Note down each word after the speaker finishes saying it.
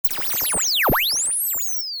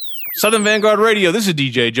Southern Vanguard Radio. This is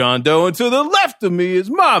DJ John Doe, and to the left of me is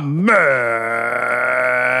my man.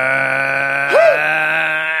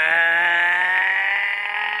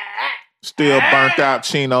 Still burnt out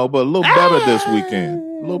Chino, but a little better this weekend.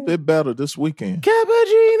 A little bit better this weekend.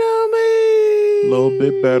 Cappuccino me. A little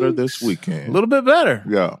bit better this weekend. A little bit better.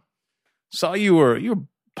 Yeah. Saw you were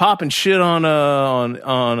popping shit on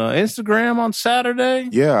Instagram on Saturday.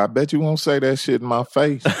 Yeah, I bet you won't say that shit in my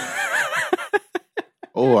face.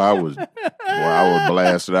 Oh, I was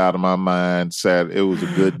blasted out of my mind. Sad. It was a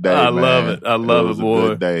good day. I man. love it. I love it, boy. A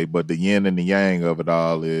good day, but the yin and the yang of it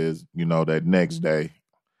all is, that next day.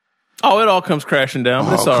 Oh, it all comes crashing down,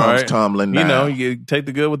 but it's all right. Tumbling down. You take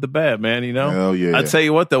the good with the bad, man. Hell yeah. I tell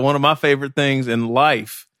you what, though, one of my favorite things in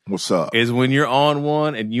life. What's up? Is when you're on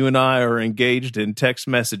one and you and I are engaged in text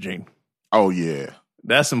messaging. Oh yeah.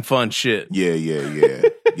 That's some fun shit. Yeah.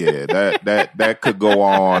 Yeah, that could go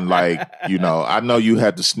on like, I know you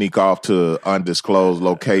had to sneak off to undisclosed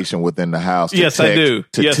location within the house to yes, text, I do.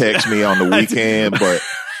 to text me on the weekend, but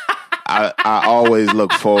I always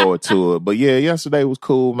look forward to it. But yeah, yesterday was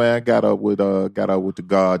cool, man. Got up with the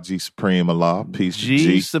God G Supreme Allah. Peace to G.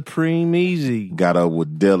 G Supreme Easy. Got up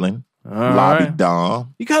with Dylan. All Lobby right.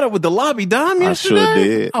 Dom. You got up with the Lobby Dom yesterday? I sure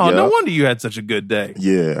did. Oh, yep. No wonder you had such a good day.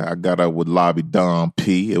 Yeah, I got up with Lobby Dom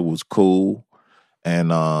P. It was cool. And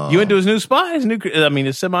you went to his new spot? His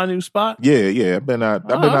semi-new spot? Yeah. I've been out.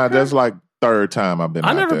 That's like third time I've been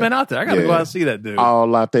out there. I've never been out there. I got to go out and see that dude.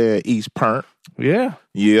 All out there at East Pernt. Yeah.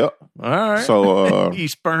 Yep. All right. So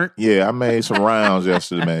East Pernt. Yeah, I made some rounds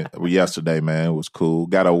yesterday, man. It was cool.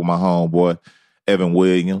 Got up with my homeboy, Evan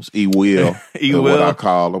Williams, E-Will. What I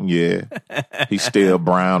call him, yeah. He's still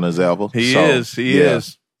brown as ever. He is.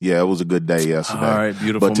 Yeah, it was a good day yesterday. All right,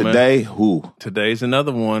 beautiful. But today, Today's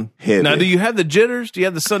another one. Heavy. Now, do you have the jitters? Do you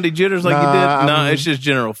have the Sunday jitters like you did? No, it's just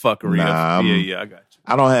general fuckery. I got you.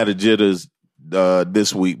 I don't have the jitters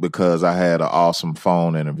this week because I had an awesome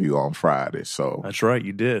phone interview on Friday. So that's right,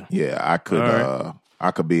 you did. Yeah, I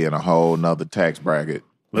could be in a whole nother tax bracket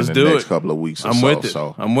in the next couple of weeks. I'm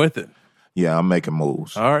with it. Yeah, I'm making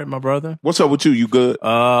moves. All right, my brother. What's up with you? You good?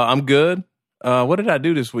 I'm good. What did I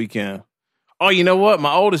do this weekend? Oh, you know what?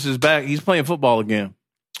 My oldest is back. He's playing football again.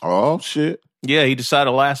 Oh, shit. Yeah, he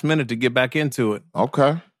decided last minute to get back into it.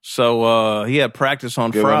 Okay. So he had practice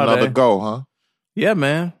on Give Friday. Another go, huh? Yeah,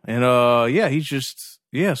 man. And he's just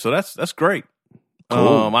so that's great.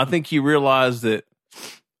 Cool. I think he realized that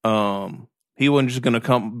he wasn't just gonna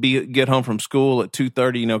get home from school at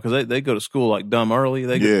 2:30, because they go to school like dumb early.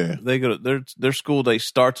 They go to their school day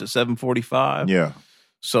starts at 7:45. Yeah.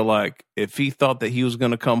 So like if he thought that he was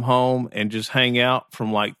gonna come home and just hang out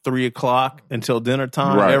from like 3:00 until dinner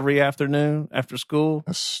time every afternoon after school,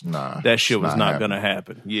 that shit was not gonna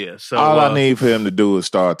happen. Yeah. So all I need for him to do is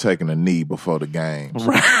start taking a knee before the games.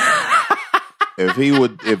 Right. If he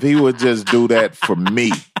would just do that for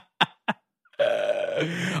me.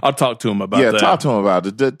 I'll talk to him about that. Yeah, talk to him about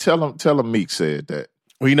it. Tell him Meek said that.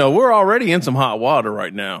 Well, we're already in some hot water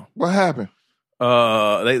right now. What happened?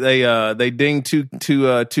 They dinged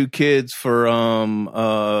two kids for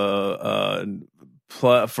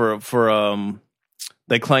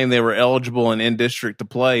they claimed they were eligible and in district to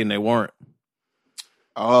play and they weren't.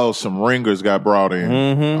 Oh, some ringers got brought in.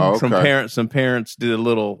 Mm-hmm. Oh, okay. Some parents did a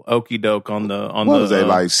little okey doke on the. What was they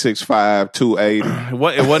like 6'5",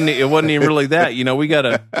 280? It wasn't even really that.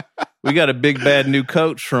 We got a big bad new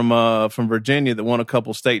coach from Virginia that won a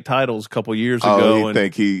couple state titles a couple years ago. He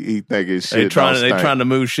think his shit. They trying to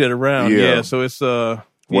move shit around. Yeah, so it's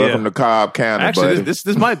welcome to Cobb County. Actually,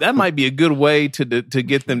 buddy. that might be a good way to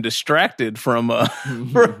get them distracted from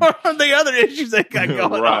the other issues they got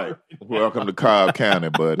going on. Welcome to Cobb County,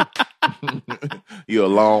 buddy. You're a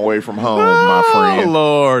long way from home, my friend. Oh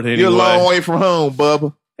Lord, anyway. You're a long way from home,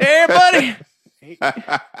 Bubba. Hey, buddy.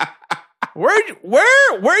 Where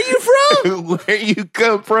you from? Where you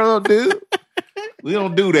come from, dude? We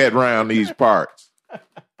don't do that around these parts.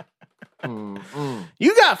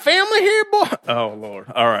 You got family here, boy? Oh,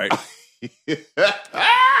 Lord. All right.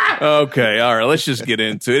 Okay. All right. Let's just get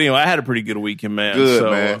into it. Anyway, I had a pretty good weekend, man. Good,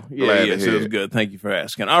 man. Yeah, so it was good. Thank you for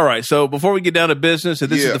asking. All right. So before we get down to business,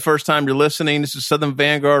 if this is the first time you're listening, this is Southern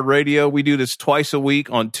Vanguard Radio. We do this twice a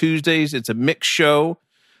week on Tuesdays. It's a mixed show.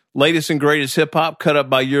 Latest and greatest hip hop cut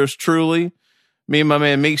up by yours truly. Me and my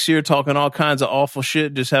man Meeks here talking all kinds of awful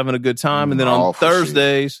shit, just having a good time. And then on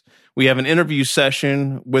Thursdays, we have an interview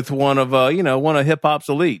session with one of hip hop's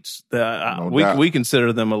elites. We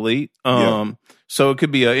consider them elite. So it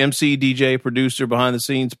could be a MC, DJ, producer, behind the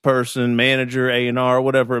scenes person, manager, A&R,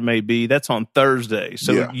 whatever it may be. That's on Thursday.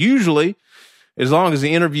 So usually, as long as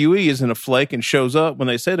the interviewee isn't a flake and shows up when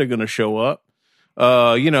they say they're going to show up,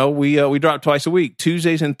 we drop twice a week,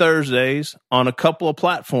 Tuesdays and Thursdays on a couple of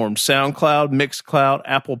platforms, SoundCloud, Mixcloud,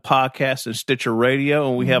 Apple Podcasts, and Stitcher Radio.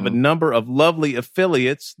 And we have a number of lovely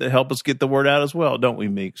affiliates that help us get the word out as well, don't we,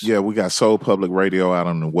 Meeks? Yeah, we got Soul Public Radio out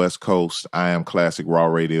on the West Coast,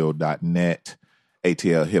 IamClassicRawRadio.net,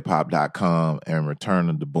 ATLHipHop.com, and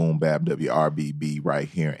returning to Boom Bap WRBB right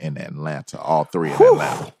here in Atlanta. All three in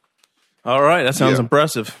Atlanta. All right, that sounds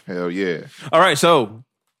impressive. Hell yeah. All right, so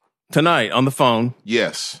tonight on the phone,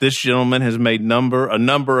 yes, this gentleman has made a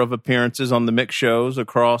number of appearances on the mix shows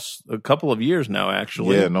across a couple of years now,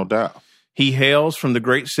 actually. Yeah, no doubt. He hails from the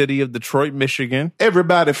great city of Detroit, Michigan.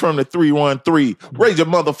 Everybody from the 313, raise your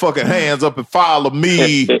motherfucking hands up and follow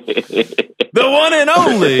me. The one and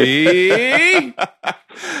only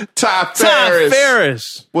Ty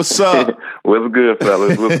Ferris. What's up? What's good,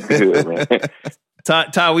 fellas? What's good, man?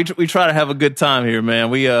 Ty, we try to have a good time here, man.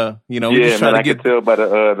 We just try to get. I can tell by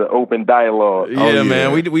the open dialogue. Yeah,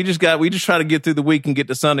 man. We just try to get through the week and get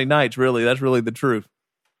to Sunday nights. Really, that's really the truth.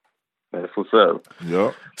 That's what's up.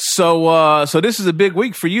 Yep. So this is a big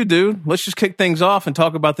week for you, dude. Let's just kick things off and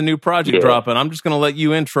talk about the new project dropping. I'm just going to let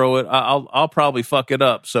you intro it. I'll probably fuck it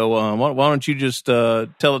up. So why don't you just tell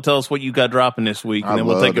us what you got dropping this week, and then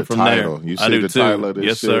we'll take it from title. there. You see the title of this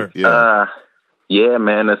yes, shit? Sir. Yeah. Yeah,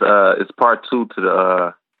 man. It's part 2 to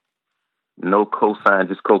the No Cosign,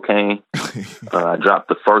 Just Cocaine. I dropped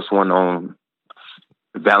the first one on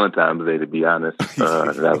Valentine's Day, to be honest.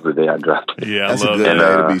 That was the day I dropped it. Yeah, that's a good day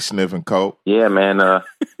to be sniffing coke. Yeah, man. I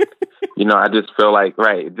just felt like,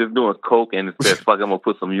 just doing coke and said, fuck, I'm going to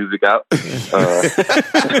put some music out. Well,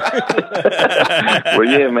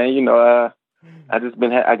 yeah, man, I just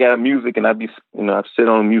I got music and I sit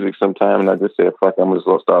on music sometime and I just said, fuck, I'm just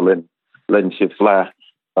going to start letting shit fly.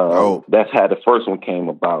 That's how the first one came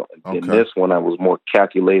about. Okay. And this one, I was more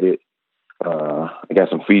calculated. I got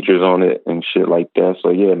some features on it and shit like that. So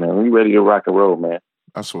yeah, man, we ready to rock and roll, man.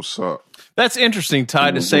 That's what's up. That's interesting,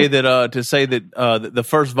 Ty, to say that the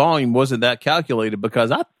first volume wasn't that calculated,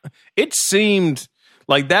 because it seemed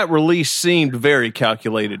like that release seemed very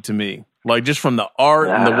calculated to me. Like just from the art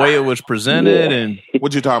and the way it was presented. And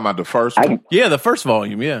what you talking about, the first one? Yeah, the first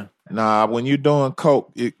volume, yeah. Nah, when you're doing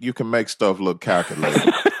coke, you can make stuff look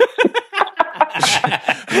calculated.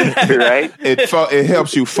 Right? It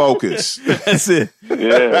helps you focus. That's it.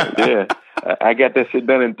 Yeah. I got that shit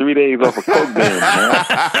done in 3 days off of coke man.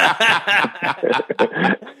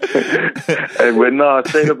 But no,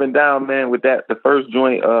 straight up and down, man, with that, the first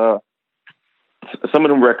joint, some of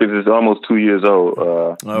them records is almost 2 years old.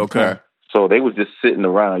 Okay. So they was just sitting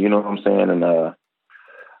around, you know what I'm saying? And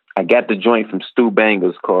I got the joint from Stu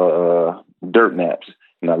Bangers called Dirt Naps.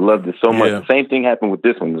 And I loved it so much. The same thing happened with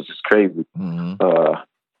this one. It was just crazy. Mm-hmm.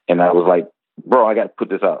 And I was like, bro, I got to put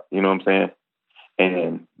this out. You know what I'm saying?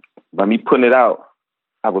 And by me putting it out,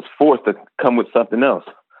 I was forced to come with something else.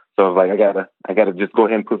 So I was like, I gotta just go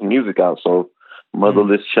ahead and put some music out. So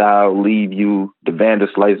Motherless Child, Leave You, the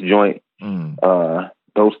Vanderslice joint.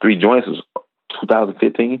 Those 3 joints was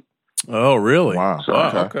 2015. Oh, really? Wow. So,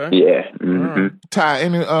 okay. Yeah. Mm-hmm. Ty,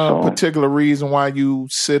 any particular reason why you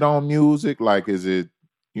sit on music? Like, is it,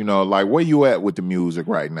 like where you at with the music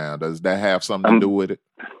right now? Does that have something to do with it?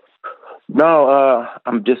 No,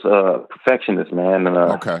 I'm just a perfectionist, man. And,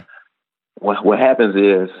 okay. What happens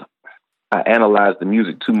is I analyze the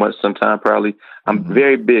music too much sometimes, probably. I'm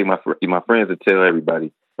very big. My friends would tell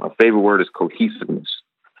everybody, my favorite word is cohesiveness.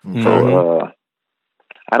 Mm-hmm. So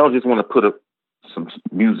I don't just want to put some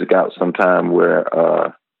music out sometime where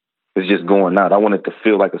it's just going out. I want it to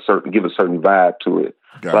feel like give a certain vibe to it.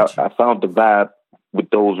 Gotcha. So I found the vibe with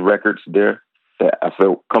those records there that I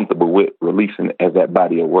felt comfortable with releasing as that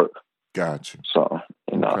body of work. Gotcha. So,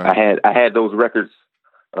 okay. I had those records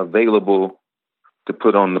available to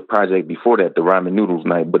put on the project before that, the Ramen Noodles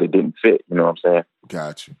night, but it didn't fit. You know what I'm saying?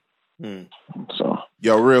 Gotcha. So,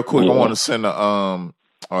 yo, real quick, I want to send a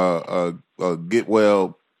get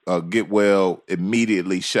well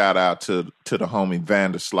immediately shout out to the homie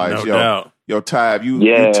Vanderslice. No doubt. Yo, Ty, have you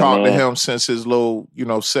talked to him since his little,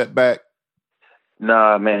 setback?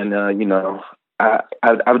 Nah, man. I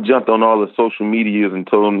jumped on all the social medias and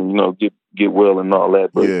told him, get well and all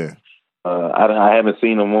that. But I haven't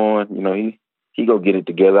seen him on. He go get it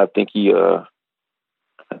together. I think he's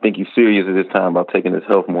serious at this time about taking his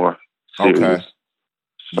health more serious. Okay.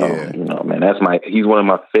 So, man, he's one of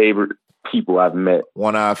my favorite people I've met.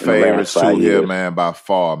 One of our favorites too here, man, by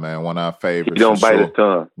far, man. One of our favorites. He don't bite his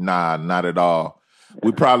tongue. Nah, not at all.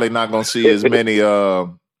 We probably not gonna see as many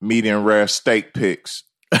medium rare steak pics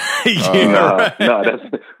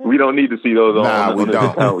We don't need to see those. We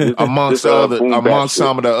don't. Amongst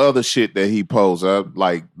some of the other shit that he posts,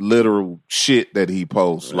 like literal shit that he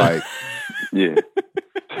posts, like yeah.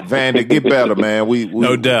 Vander, get better, man. We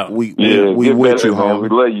no doubt. We with you, homie. We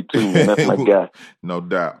love you too, man. That's my guy. No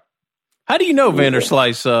doubt. How do you know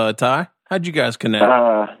Vanderslice, Ty? How'd you guys connect?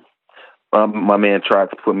 My man Trox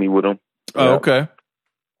put me with him. Oh, okay.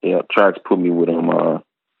 Yeah, Trox put me with him.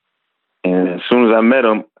 And as soon as I met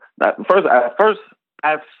him,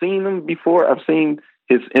 I've seen him before. I've seen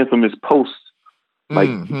his infamous posts, like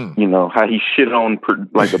you know how he shit on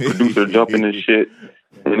like a producer jumping his shit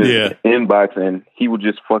in his inbox, and he would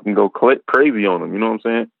just fucking go crazy on him. You know what I'm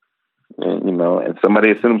saying? And you know, and somebody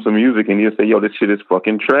would send him some music, and he'll say, "Yo, this shit is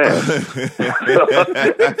fucking trash."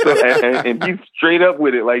 and he's straight up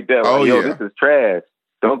with it like that. Like, "Yo, this is trash.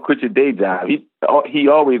 Don't quit your day job." He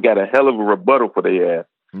always got a hell of a rebuttal for their ass.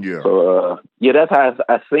 Yeah. So that's how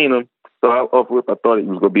I seen him. So I thought he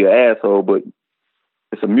was gonna be an asshole, but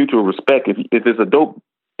it's a mutual respect. If it's a dope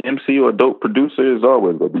MC or a dope producer, it's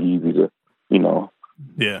always gonna be easy to, you know,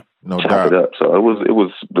 chop it up. So it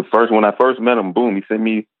was the first when I first met him. Boom, he sent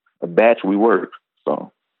me a batch. We worked.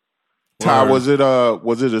 So Ty, was it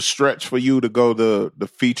a stretch for you to go the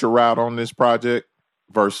feature route on this project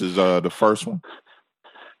versus the first one?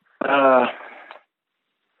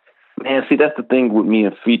 Man, see, that's the thing with me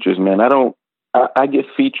and features, man. I get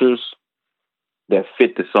features that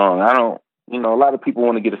fit the song. I don't, you know, a lot of people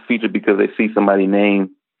want to get a feature because they see somebody's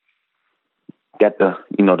name, got the,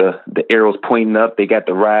 you know, the arrows pointing up, they got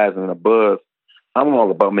the rise and the buzz. I'm all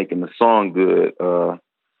about making the song good.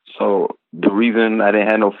 So the reason I didn't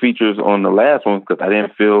have no features on the last one, because I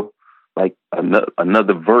didn't feel like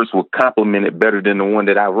another verse would complement it better than the one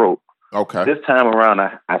that I wrote. Okay. This time around,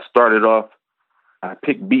 I started off, I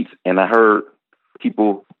picked beats and I heard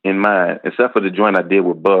people in mind, except for the joint I did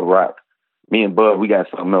with Bud Rock. Me and Bud, we got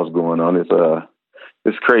something else going on.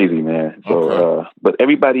 It's crazy, man. So, but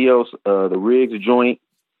everybody else, the Riggs joint,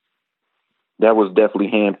 that was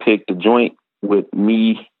definitely handpicked. The joint with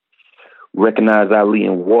me, Recognize Ali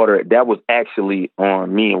and Water, that was actually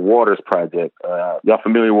on me and Water's project. Y'all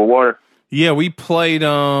familiar with Water? Yeah, we played.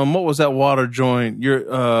 What was that Water joint?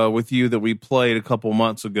 With you that we played a couple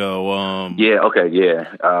months ago. It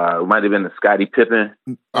might have been the Scottie Pippen.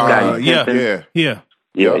 Yeah.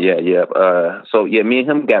 So me and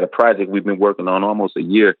him got a project we've been working on almost a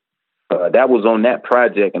year. That was on that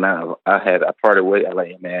project, and I parted ways. I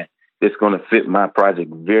like, man, it's going to fit my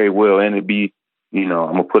project very well, and it'd be, you know,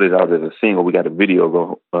 I'm gonna put it out as a single. We got a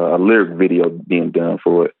lyric video being done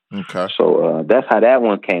for it. Okay. So that's how that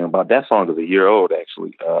one came about. That song is a year old,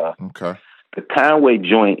 actually. Okay. The Conway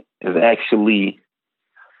joint is actually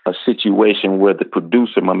a situation where the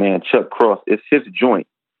producer, my man Chuck Cross, it's his joint.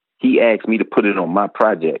 He asked me to put it on my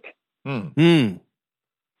project. And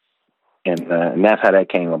that's how that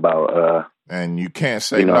came about. And you can't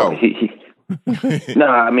say no. No,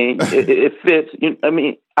 I mean, it fits. I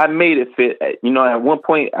mean, I made it fit. You know, at one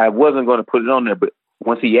point, I wasn't going to put it on there, but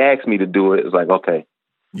once he asked me to do it, it's like, okay.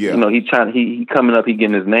 Yeah. You know, he coming up, he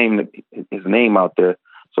getting his name out there.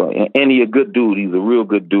 So, and he a good dude. He's a real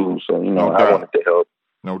good dude. So, you know, I wanted to help.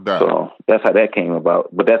 No doubt. So that's how that came about.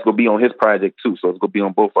 But that's going to be on his project too. So it's going to be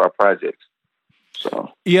on both our projects. So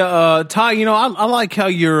yeah, Ty, you know, I like how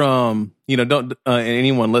you're, you know, don't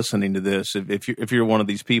anyone listening to this, if you're one of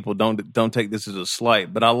these people, don't take this as a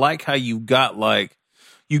slight. But I like how you got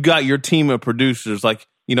your team of producers, like,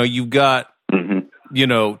 you know, you've got, you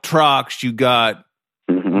know, Trox, you got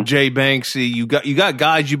Jay Banksy, you got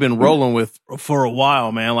guys you've been rolling with for a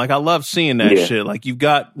while, man. Like, I love seeing that shit. Like, you've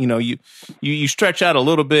got, you know, you stretch out a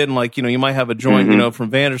little bit, and like, you know, you might have a joint, you know, from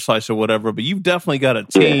Vanderslice or whatever, but you've definitely got a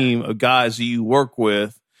team of guys that you work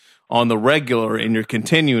with on the regular, and you're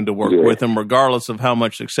continuing to work with them regardless of how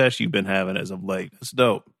much success you've been having as of late. That's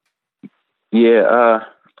dope. Yeah,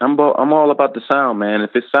 I'm all about the sound, man.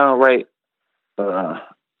 If it sound right,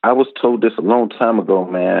 I was told this a long time ago,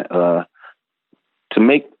 man. To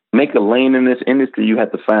make a lane in this industry, you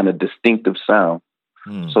have to find a distinctive sound.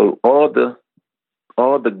 So all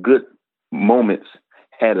the good moments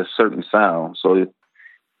had a certain sound. So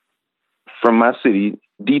from my city,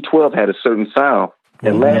 D12 had a certain sound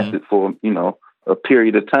that lasted for, you know, a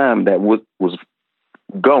period of time that was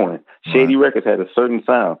going. Shady Records had a certain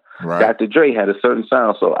sound. Right. Dr. Dre had a certain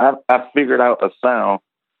sound. So I figured out a sound,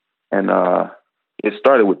 and it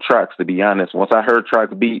started with Trox, to be honest. Once I heard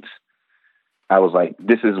Trox beats, I was like,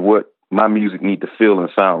 this is what my music need to feel and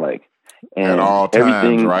sound like. And at all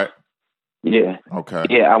times, right? Yeah. Okay.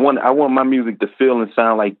 Yeah, I want my music to feel and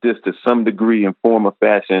sound like this to some degree in form or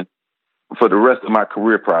fashion for the rest of my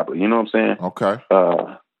career, probably. You know what I'm saying? Okay.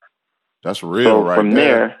 That's real, right from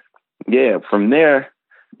there. From there,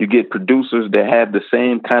 you get producers that have the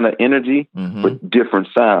same kind of energy but different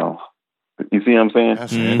sound. You see what I'm saying?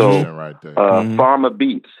 That's interesting right there. Pharma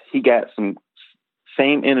Beats, he got some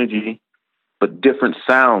same energy but different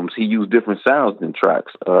sounds. He used different sounds in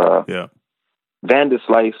tracks.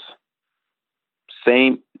 Vanderslice,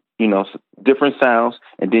 same, different sounds,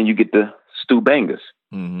 and then you get the Stu Bangers.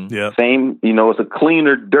 Same, it's a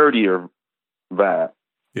cleaner, dirtier vibe.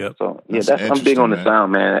 So I'm big on the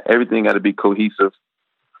sound, man. Everything got to be cohesive.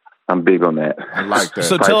 I'm big on that. I like that.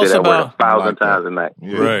 So tell us about 1,000 times a night.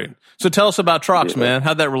 Yeah. Right. So tell us about Trox, man.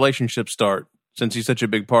 How'd that relationship start? Since he's such a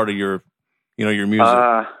big part of your music.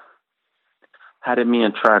 How did me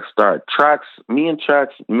and Trox start? Me and Trox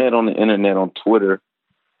met on the internet on Twitter.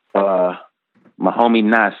 My homie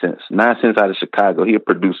Nonsense out of Chicago. He a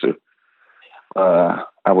producer. I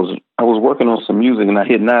was working on some music and I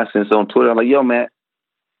hit Nonsense on Twitter. I'm like, yo, man,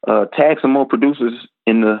 tag some more producers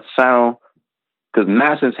in the sound, because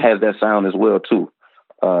Nonsense has that sound as well too.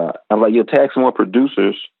 I'm like, yo, tag some more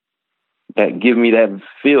producers that give me that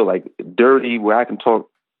feel like dirty, where I can talk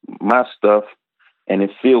my stuff and it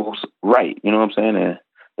feels right. You know what I'm saying? And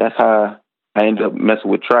that's how I ended up messing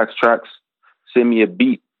with Trox. Trox sent me a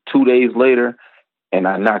beat 2 days later and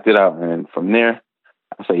I knocked it out. And from there,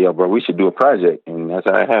 I said, yo, bro, we should do a project. And that's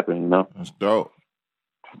how it happened, That's dope.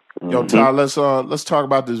 Yo, Ty, let's talk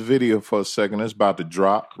about this video for a second. It's about to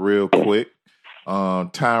drop real quick.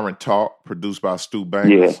 Tyrant Talk, produced by Stu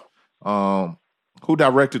Bangers. Who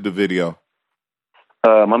directed the video?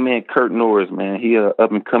 My man Kurt Norris, man. He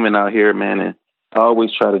up and coming out here, man, and I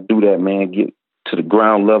always try to do that, man. Get to the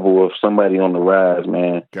ground level of somebody on the rise,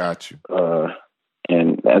 man. Got you.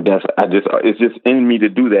 And it's just in me to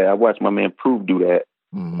do that. I watched my man Proof do that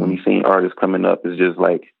when he seen artists coming up. It's just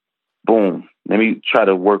like, boom. Let me try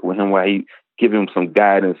to work with him while he give him some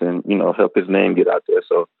guidance and help his name get out there.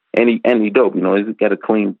 So and he dope. He's got a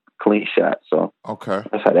clean shot. So okay,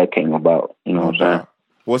 that's how that came about. You know what I'm saying?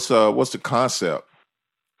 What's the concept?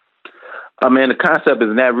 Man, the concept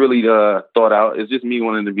is not really thought out. It's just me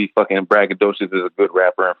wanting to be fucking braggadocious as a good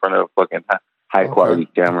rapper in front of a fucking high quality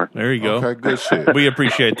camera. There you go. Okay, good shit. We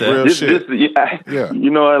appreciate that. Real shit.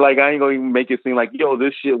 Like I ain't gonna even make it seem like, yo,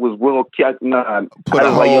 this shit was well kept. Nah, put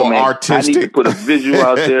a whole artistic. I need to put a visual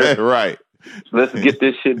out there. Right. Let's get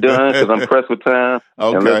this shit done because I'm pressed with time.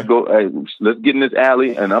 Okay. And let's go. Hey, let's get in this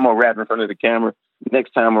alley, and I'm gonna rap in front of the camera.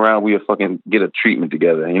 Next time around, we'll fucking get a treatment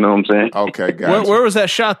together. You know what I'm saying? Okay, guys. Where was that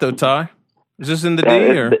shot though, Ty? Is this in the D?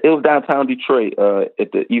 Or? It was downtown Detroit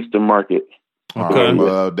at the Eastern Market. Okay. I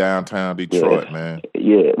love downtown Detroit, man.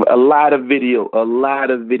 Yeah, a lot of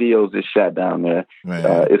videos is shot down there.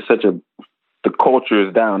 It's the culture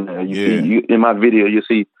is down there. You in my video, you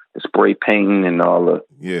see the spray painting and all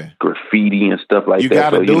the graffiti and stuff like that. You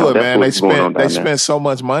got to do it, man. They spend so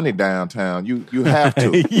much money downtown. You have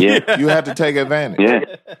to. You have to take advantage.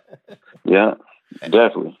 Yeah,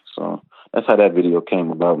 definitely. So that's how that video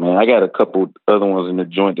came about, man. I got a couple other ones in the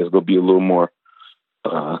joint that's gonna be a little more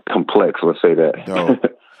complex. Let's say that.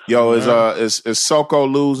 Dope. Yo, is Soko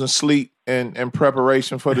losing sleep in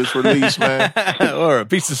preparation for this release, man? Or a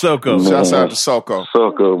piece of Soko. Shouts out to Soko.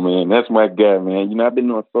 Soko, man, that's my guy, man. I've been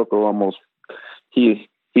knowing Soko almost. He's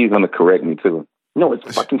gonna correct me too. No,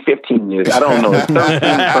 it's fucking 15 years. I don't know. It's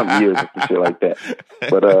 13-something years or shit like that.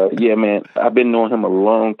 But yeah, man, I've been knowing him a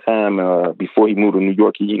long time. Before he moved to New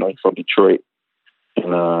York, he's from Detroit,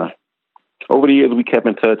 and over the years we kept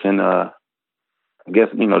in touch. And I guess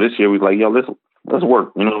this year we was like, yo, let's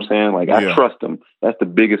work. You know what I'm saying? Like I trust him. That's the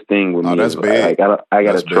biggest thing with me. That's big. I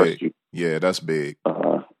gotta trust you. Yeah, that's big.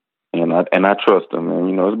 And I trust him,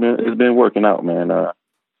 and it's been working out, man.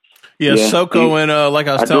 Soko and like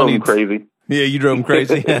I was telling you, crazy. Yeah, you drove him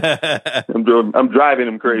crazy. I'm driving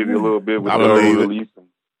him crazy a little bit with the release.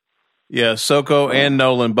 Yeah, Soko and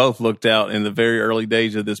Nolan both looked out in the very early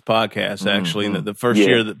days of this podcast. Actually, in the first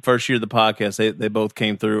year of the podcast, they both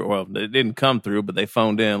came through. Well, they didn't come through, but they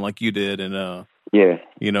phoned in like you did, and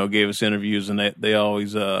gave us interviews. And they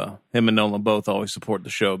always, him and Nolan both always support the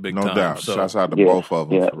show big time. No doubt. So, shouts out to both of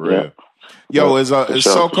them for real. Yo, is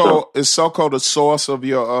Soko the source of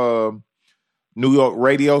your New York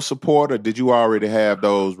radio support, or did you already have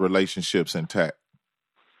those relationships intact?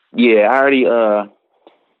 Yeah, I already.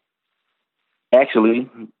 Actually,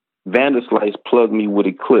 Vanderslice plugged me with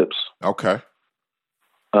Eclipse. Okay.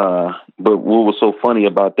 But what was so funny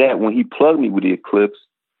about that, when he plugged me with the Eclipse,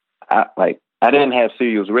 I didn't have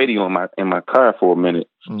Sirius radio in my car for a minute,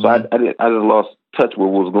 so I just lost touch with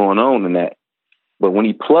what was going on in that. But when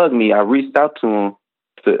he plugged me, I reached out to him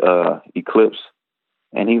to Eclipse,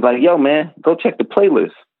 and he's like, "Yo, man, go check the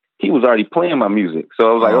playlist." he was already playing my music. So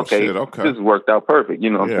I was like, okay, this worked out perfect.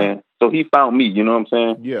 You know what I'm saying? So he found me, you know what I'm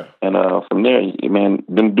saying? Yeah. And from there, man,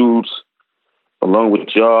 them dudes, along with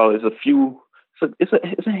y'all,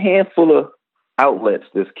 it's a handful of outlets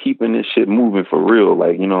that's keeping this shit moving for real.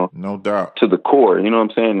 Like, you know, no doubt, to the core. You know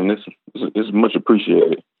what I'm saying? And it's much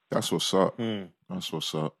appreciated. That's what's up. That's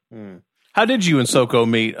what's up. How did you and Soko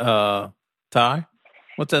meet, Ty?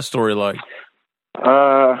 What's that story like?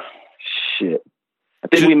 Shit. I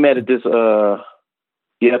think we met at this,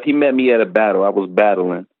 he met me at a battle. I was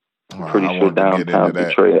battling. I'm pretty sure downtown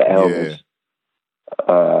Detroit at Elvis.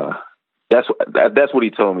 Yeah. That's what he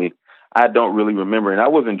told me. I don't really remember, and I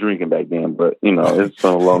wasn't drinking back then, but, you know, it's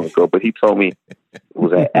so long ago. But he told me it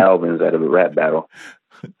was at Alvin's at a rap battle.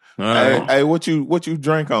 Hey, what you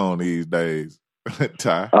drink on these days,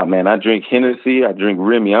 Ty? Oh, man, I drink Hennessy. I drink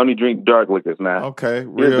Remy. I only drink dark liquors now. Okay.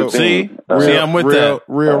 See, I'm with that.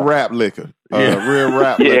 Real rap liquor. Real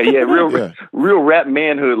rap liquor. Real rap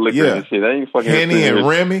manhood liquor and shit. I ain't fucking Henny and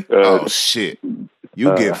Remy? Oh, shit.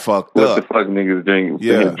 You get fucked up. What the fuck niggas drink?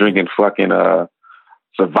 Drinking fucking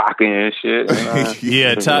Savaka and shit.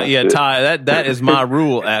 Ty. That is my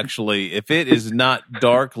rule. Actually, if it is not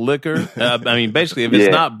dark liquor, basically, if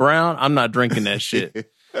it's not brown, I'm not drinking that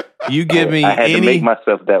shit. You give me I had to make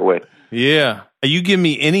myself that way. Yeah, you give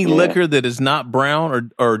me any liquor that is not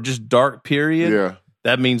brown or just dark. Period. Yeah,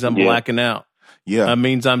 that means I'm blacking out. Yeah, that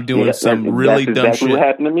means I'm doing some really dumb exactly shit. What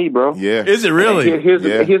happened to me, bro? Yeah, is it really?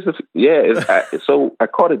 So I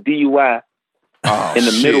caught a DUI. In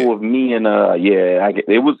the middle of me and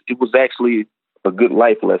it was actually a good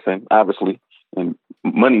life lesson, obviously, and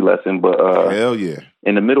money lesson. But hell yeah,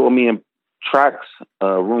 in the middle of me and Trax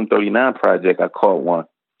Room 39 project, I caught one,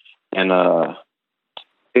 and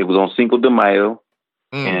it was on Cinco de Mayo,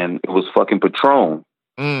 and it was fucking Patron.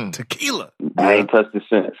 Tequila. I ain't touched it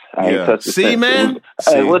since. See, man.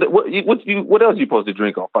 What else you supposed to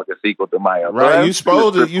drink on fucking Cinco de Mayo? Right, bro? you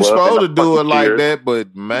supposed to do it like that,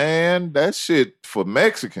 but man, that shit for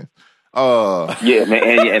Mexicans. Yeah,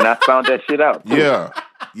 man, and I found that shit out. Too.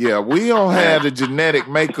 Yeah, we don't have the genetic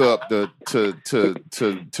makeup to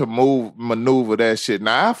maneuver that shit.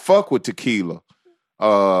 Now I fuck with tequila,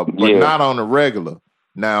 but not on the regular.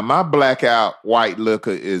 Now my blackout white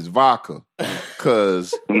liquor is vodka,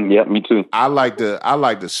 cause me too. I like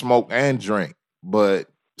to smoke and drink, but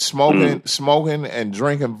smoking and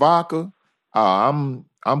drinking vodka, I'm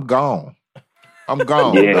gone. I'm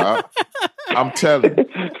gone, dog. I'm telling you.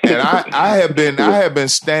 And I have been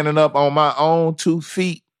standing up on my own 2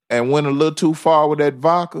 feet and went a little too far with that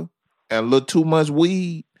vodka and a little too much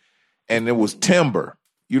weed, and it was timber.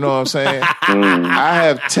 You know what I'm saying? I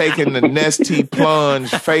have taken the Nestea plunge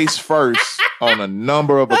face first on a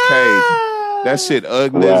number of occasions. That shit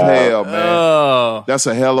ugly as hell, man. That's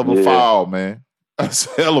a hell of a foul, man. That's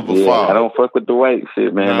a hell of a foul. I don't fuck with the white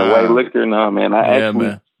shit, man. The white liquor, no, man. I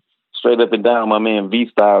actually, straight up and down, my man V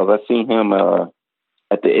Styles. I seen him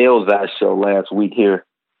at the Elzai show last week here.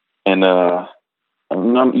 And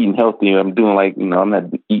I'm eating healthy. I'm doing I'm not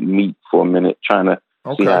eating meat for a minute, trying to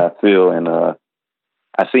see how I feel. And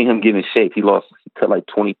I seen him get in shape. He cut like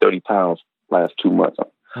 20, 30 pounds last 2 months.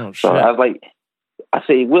 So I was like, I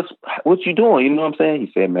say, what you doing? You know what I'm saying?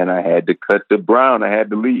 He said, man, I had to cut the brown. I had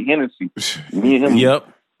to leave Hennessy. Me and him,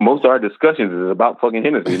 most of our discussions is about fucking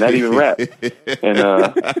Hennessy, not even rap.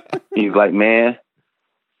 And he's like, man,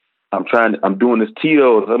 I'm doing this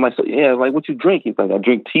Tito's. I'm like, what you drink? He's like, I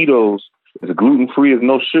drink Tito's. It's gluten-free. There's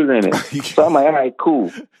no sugar in it. So I'm like, all right, cool.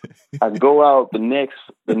 I go out the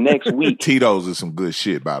next week. Tito's is some good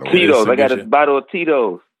shit, by the way. Tito's. I got a bottle of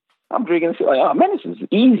Tito's. I'm drinking shit like, oh, man, this is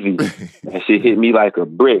easy. That shit hit me like a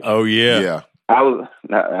brick. Oh, yeah. I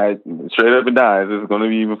straight up and down. This is going to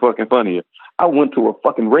be even fucking funnier. I went to a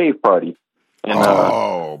fucking rave party. And,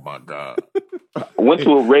 oh, my God. I went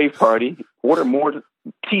to a rave party, ordered more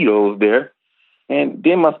Tito's there, and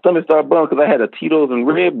then my stomach started bumming because I had a Tito's and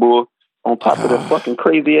Red Bull on top of the fucking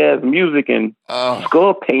crazy ass music and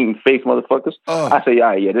skull painting face motherfuckers. I say,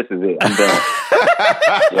 this is it. I'm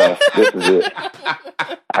done. This is it.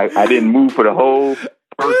 I didn't move for the whole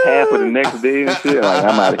first half of the next day and shit. Like,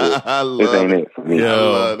 I'm out of here. This ain't it for me. Yo, I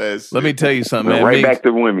love that shit. Let me tell you something, man. Right back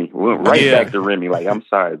to Remy. Back to Remy. Like, I'm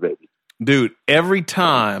sorry, baby. Dude, every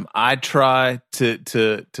time I try to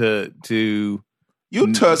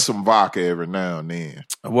you touch some vodka every now and then.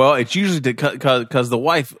 Well, it's usually because the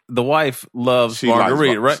wife loves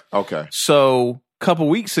margarita, right? Okay. So a couple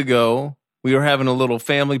weeks ago, we were having a little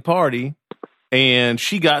family party, and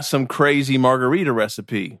she got some crazy margarita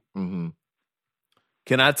recipe. Mm-hmm.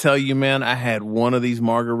 Can I tell you, man? I had one of these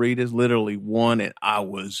margaritas, literally one, and I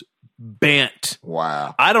was bent.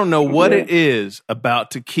 Wow. I don't know what it is about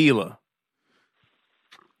tequila,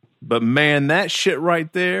 but man, that shit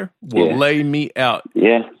right there will lay me out.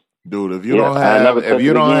 Yeah. Dude, if you don't have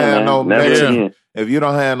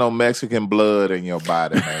no Mexican blood in your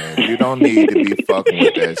body, man, you don't need to be fucking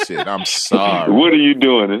with that shit. I'm sorry. What are you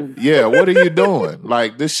doing? Yeah, what are you doing?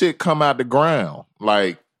 Like, this shit come out the ground.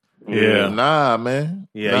 Like, nah, man.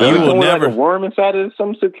 Yeah, nah. you will never. Like a worm inside of it?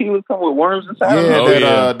 Some tequilas come with worms inside of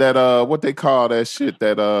it? That what they call that shit?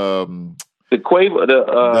 That the Quavo,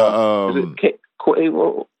 is it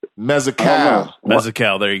Quavo? Mezcal.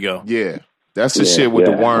 Mezcal, there you go. Yeah. That's the shit with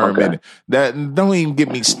the worm in it. That don't even get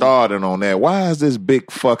me started on that. Why is this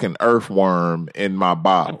big fucking earthworm in my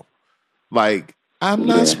bottle? Like, I'm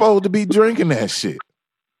not supposed to be drinking that shit.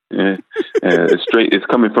 Yeah, it's straight. It's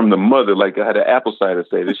coming from the mother, like I had an apple cider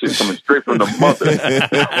say. This shit's coming straight from the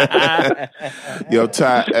mother. Yo,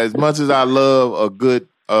 Ty, as much as I love a good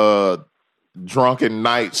drunken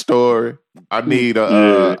night story, I need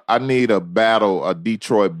a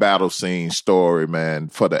Detroit battle scene story, man,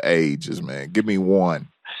 for the ages, man. Give me one.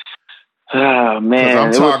 Oh man,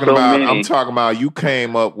 I'm talking about you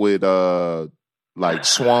came up with like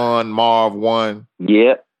Swan, Marv One.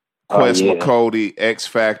 Yep. Quest McCody, X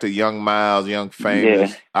Factor, Young Miles, Young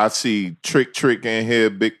Famous. Yeah. I see Trick in here,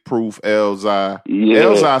 Big Proof, Elzai. Yeah.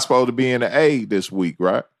 Elzai supposed to be in the A this week,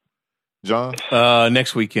 right, John?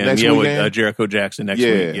 Next weekend. With Jericho Jackson next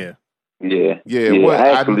week. Yeah. What,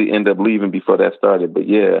 I actually ended up leaving before that started, but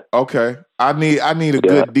okay. I need a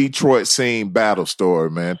good Detroit scene battle story,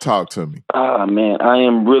 man. Talk to me. Man,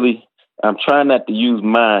 I'm trying not to use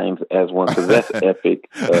mines as one because that's epic.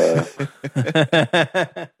 If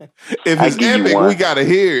it's epic, we gotta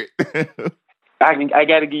hear it. I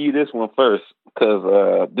got to give you this one first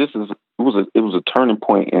because it was a turning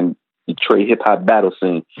point in Detroit hip hop battle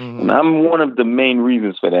scene, and I'm one of the main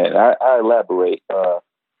reasons for that. I elaborate.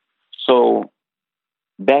 So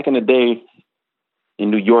back in the day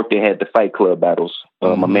in New York, they had the Fight Club battles.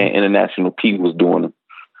 My man International P was doing them.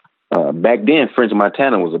 Back then, French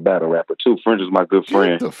Montana was a battle rapper too. French is my good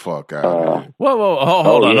friend. Get the fuck out of here. Whoa,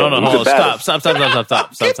 hold on. Stop.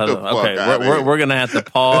 Okay, we're gonna have to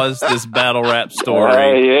pause this battle rap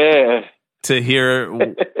story. To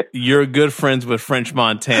hear you're good friends with French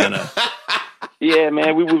Montana. Yeah,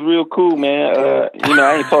 man, we was real cool, man.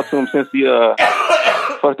 I ain't talked to him since he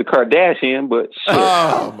fucked the Kardashian, but shit.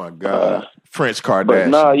 Oh my god, French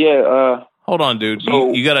Kardashian. But no, hold on, dude.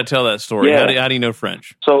 So, you got to tell that story. Yeah. How do you know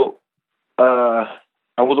French? So, I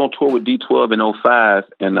was on tour with D12 in 2005,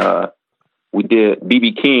 and we did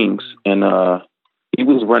BB King's, and he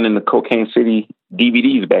was running the Cocaine City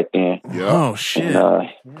DVDs back then. Yeah. Oh shit. And,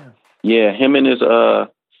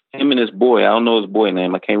 him and his boy. I don't know his boy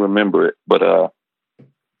name. I can't remember it, but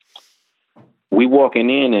we walking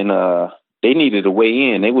in, and they needed a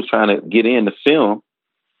way in. They was trying to get in the film.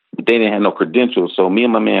 They didn't have no credentials, so me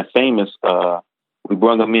and my man Famous, we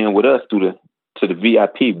brought them in with us to the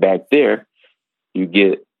VIP back there. You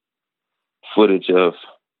get footage of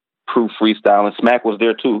Proof freestyling. Smack was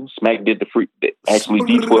there too. Smack did the free. Actually,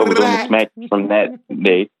 D12 was on the Smack from that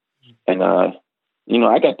day, and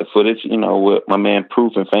I got the footage. With my man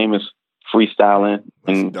Proof and Famous freestyling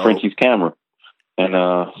and Frenchie's camera, and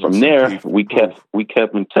from there we kept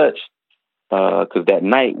in touch because that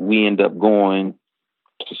night we ended up going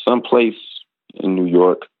to some place in New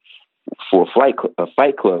York for a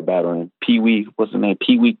fight club battle. And Pee-wee, what's his name?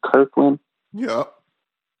 Pee-wee Kirkland. Yep.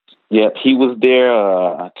 Yep. He was there.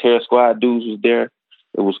 Terror Squad dudes was there.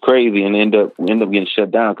 It was crazy, and ended up getting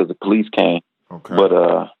shut down because the police came. Okay.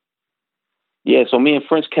 But so me and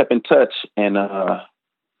French kept in touch, and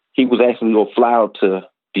he was actually gonna fly out to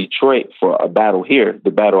Detroit for a battle here,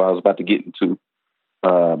 the battle I was about to get into.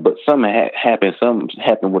 But something happened. Something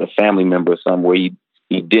happened with a family member or something where he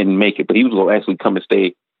didn't make it, but he was going to actually come and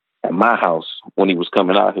stay at my house when he was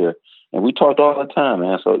coming out here. And we talked all the time,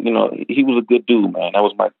 man. So, he was a good dude, man.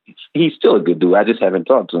 He's still a good dude. I just haven't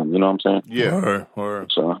talked to him. You know what I'm saying? Yeah.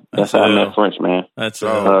 So that's how I met French, man.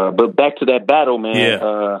 But back to that battle,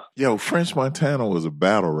 man. Yeah. French Montana was a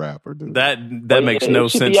battle rapper, dude. That makes no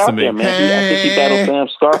sense to me. There, man. I think he battled Sam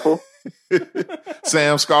Scarfo.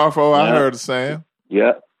 Sam Scarfo, I heard of Sam.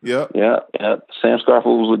 Yeah. Sam Scarfo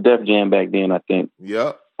was with Def Jam back then, I think.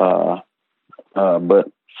 Yep. But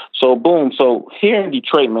so boom. So here in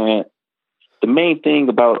Detroit, man, the main thing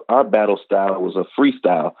about our battle style was a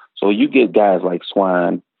freestyle. So you get guys like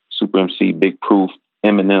Swine, Super MC, Big Proof,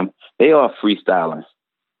 Eminem. They are freestyling.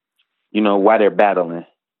 While they're battling.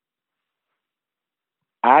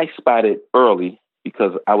 I spotted early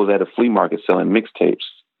because I was at a flea market selling mixtapes.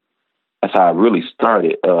 that's how I really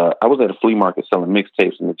started. I was at a flea market selling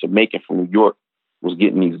mixtapes, and a Jamaican from New York was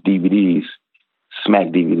getting these DVDs, Smack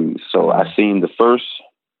DVDs. So I seen the first,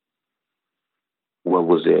 what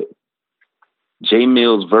was it? J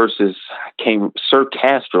Mills versus Sir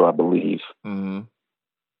Castro, I believe. Mm-hmm.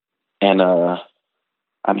 And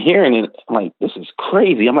I'm hearing it, I'm like, this is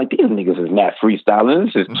crazy. I'm like, these niggas is not freestyling.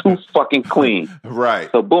 This is too fucking clean. Right.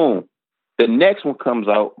 So boom. The next one comes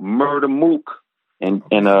out, Murder Mook and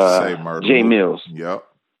J Mills. Yep.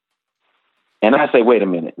 And I say, wait a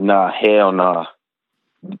minute. Nah, hell nah.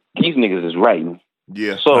 These niggas is writing.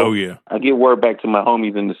 Yeah. So I get word back to my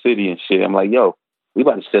homies in the city and shit. I'm like, yo, we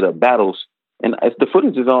about to set up battles. And if the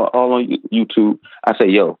footage is all on YouTube, I say,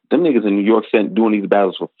 yo, them niggas in New York doing these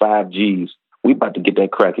battles for 5 Gs. We about to get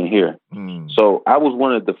that cracking here. So I was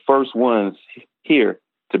one of the first ones here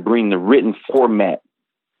to bring the written format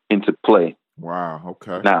into play. Wow.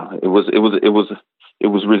 Okay. Now it was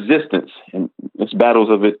Resistance, and there's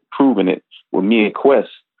battles of it proving it with me and Quest,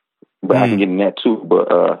 but I can get in that too.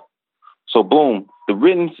 But so boom, the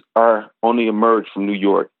writtens are on the emerge from New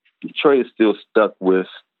York. Detroit is still stuck with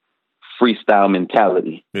freestyle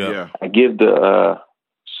mentality. Yeah. I give the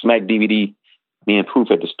Smack DVD me and Proof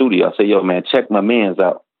at the studio. I say, yo, man, check my man's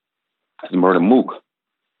out. That's Murder Mook.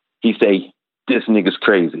 He say, this nigga's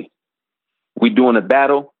crazy. We doing a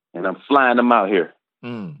battle, and I'm flying him out here.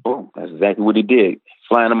 Oh, that's exactly what he did.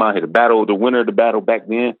 Flying him out here. The winner of the battle back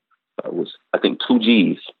then was, I think, 2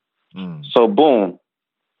 Gs. So boom,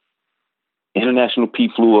 International P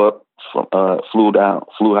flew up, flew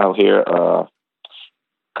out here. A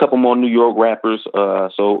couple more New York rappers.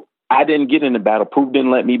 So I didn't get in the battle. Proof didn't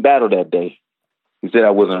let me battle that day. He said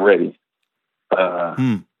I wasn't ready.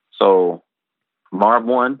 So Marv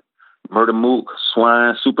won, Murder Mook,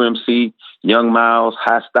 Swine, Super MC, Young Miles,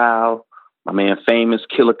 Hostile, my man Famous,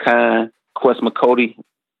 Killer Khan, Quest McCody.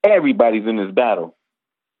 Everybody's in this battle.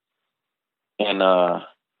 And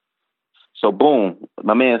so boom,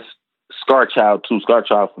 my man Scarchild too,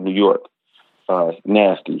 Scarchild from New York,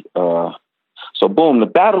 Nasty. So boom, the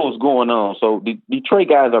battle is going on. So the Detroit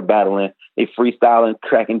guys are battling, they freestyling,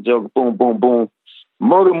 cracking jokes, boom, boom, boom.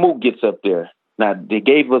 Murder Mook gets up there. Now they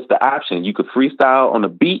gave us the option: you could freestyle on the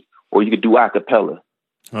beat, or you could do acapella.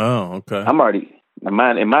 Oh, okay. I'm already in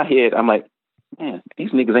my head. I'm like, man, these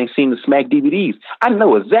niggas ain't seen the Smack DVDs. I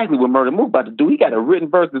know exactly what Murder Mook about to do. He got a written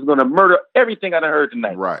verse that's going to murder everything I done heard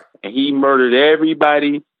tonight. Right. And he murdered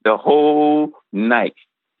everybody the whole night.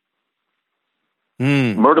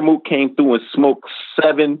 Murder Mook came through and smoked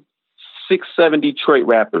 6, 7 Detroit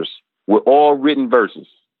rappers with all written verses.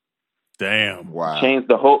 Damn. Wow.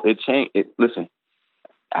 Listen,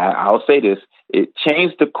 I'll say this. It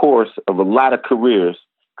changed the course of a lot of careers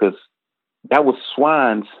because that was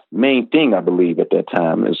Swine's main thing, I believe, at that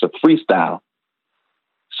time. It was a freestyle.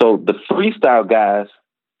 So the freestyle guys,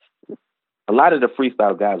 a lot of the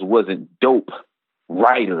freestyle guys wasn't dope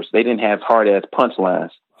writers. They didn't have hard-ass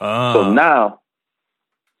punchlines. So now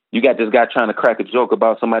you got this guy trying to crack a joke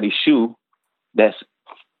about somebody's shoe that's,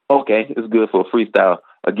 okay, it's good for a freestyle,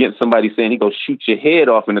 against somebody saying he gonna shoot your head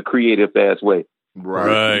off in a creative-ass way.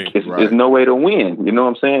 Right. There's no way to win. You know what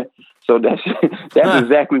I'm saying? So that's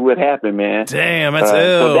exactly what happened, man. Damn, that's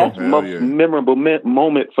ill. So that's the most memorable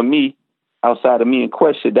moment for me, outside of me and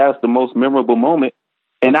Question. That was the most memorable moment,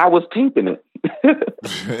 and I was taping it.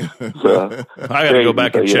 So, I gotta go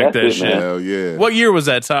back and check that shit. Hell yeah. What year was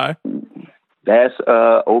that, Ty? That's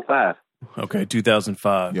 05. Okay,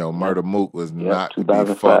 2005. Yo, Murder Mook was not to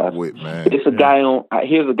be fucked with, man. It's a guy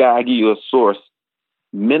here's a guy, I give you a source,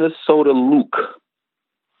 Minnesota Luke.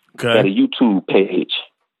 Okay. Got a YouTube page.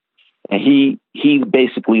 And he's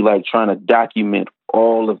basically like trying to document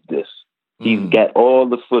all of this. He's got all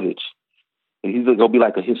the footage. And he's gonna be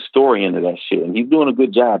like a historian of that shit. And he's doing a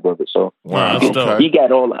good job of it. So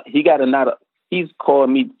he's called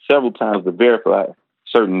me several times to verify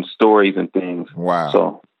certain stories and things. Wow.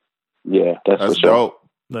 So yeah, that's for sure. Dope.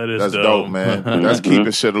 That's dope, man. That's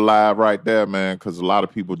keeping shit alive right there, man, because a lot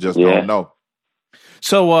of people just don't know.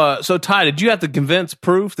 So Ty, did you have to convince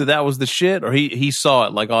Proof that was the shit, or he saw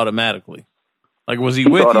it like automatically? Like, was he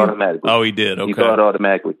with saw it you? Automatically. Oh, he did. Okay. He saw it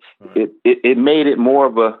automatically. It made it more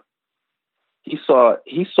of a. He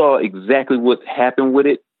saw exactly what happened with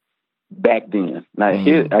it back then. Now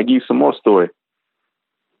here I give you some more story.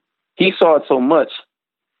 He saw it so much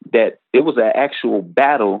that it was an actual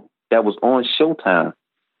battle that was on Showtime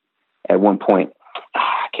at one point.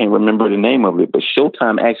 I can't remember the name of it, but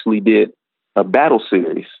Showtime actually did a battle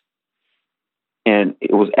series. And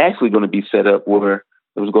it was actually going to be set up where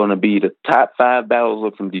it was going to be the top 5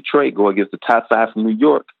 battles from Detroit go against the top 5 from New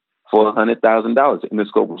York for $100,000.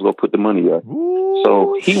 Interscope was going to put the money up. Ooh,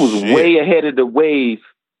 so he was way ahead of the wave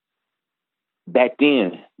back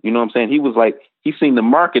then. You know what I'm saying? He was like, he seen the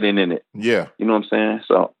marketing in it. Yeah. You know what I'm saying?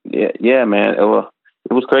 So, yeah, man.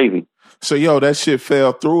 It was crazy. So, that shit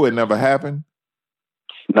fell through. It never happened?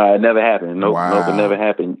 No, it never happened. Nope, it never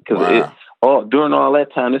happened. Because during all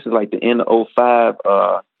that time, this is like the end of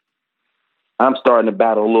 2005, I'm starting to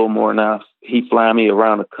battle a little more now. He flying me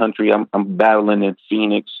around the country. I'm battling in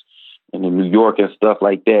Phoenix and in New York and stuff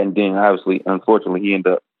like that. And then obviously, unfortunately, he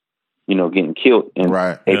ended up, getting killed in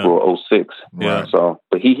April of 2006. Right. So,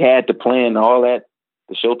 but he had the plan, all that,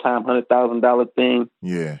 the Showtime $100,000 thing.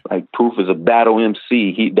 Yeah. Like Proof is a battle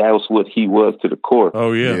MC. That was what he was to the core.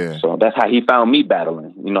 Oh yeah. So that's how he found me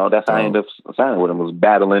battling. That's how I ended up signing with him, was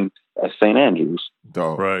battling at St. Andrews.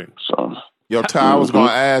 Dope. Right. So. Yo, Ty, I was going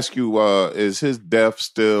to ask you, is his death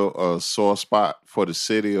still a sore spot for the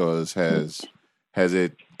city, or has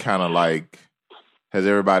it kind of like, has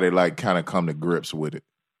everybody like kind of come to grips with it?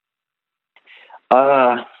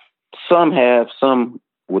 Some have, some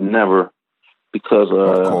would never, because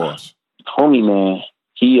of course, homie, man,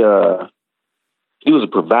 he was a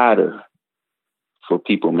provider for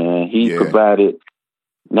people, man. He provided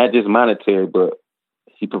not just monetary, but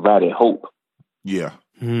he provided hope. Yeah.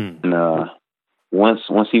 And once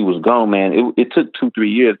he was gone, man, it took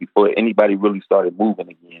 2-3 years before anybody really started moving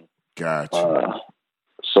again. Gotcha.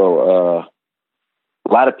 So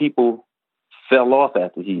a lot of people fell off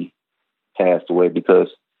after he passed away because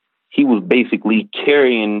he was basically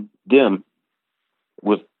carrying them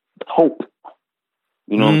with hope.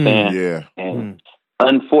 You know what I'm saying? Yeah. And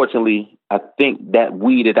unfortunately, I think that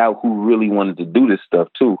weeded out who really wanted to do this stuff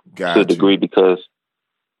too, to a degree, because,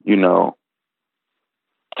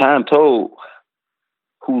 time told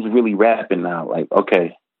who's really rapping now. Like,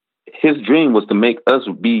 okay, his dream was to make us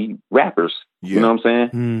be rappers. Yeah. You know what I'm saying?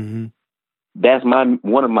 Mm-hmm. That's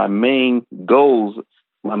one of my main goals.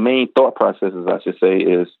 My main thought processes, I should say,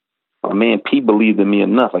 is, my man P believed in me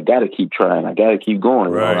enough. I got to keep trying. I got to keep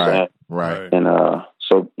going. Right. You know what I'm saying? Right. And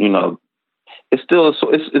so it's still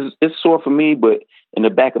it's sore for me, but in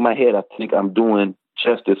the back of my head, I think I'm doing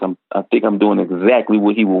justice. I think I'm doing exactly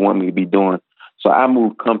what he would want me to be doing. So I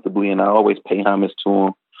move comfortably, and I always pay homage to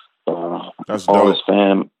him. That's all dope. His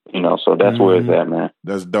fam, so that's where it's at, man.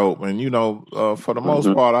 That's dope. And, for the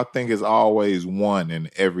most part, I think it's always one in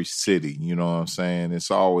every city. You know what I'm saying? It's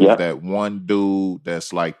always that one dude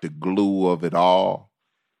that's like the glue of it all.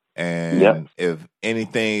 And if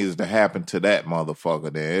anything is to happen to that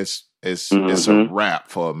motherfucker, then it's a wrap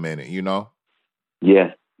for a minute,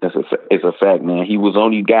 Yeah, it's a fact, man. He was the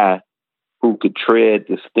only guy who could tread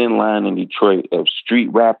the thin line in Detroit of street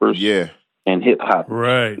rappers and hip hop.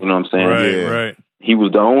 Right. You know what I'm saying? Right. He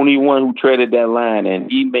was the only one who treaded that line, and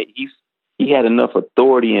he had enough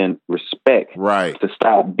authority and respect to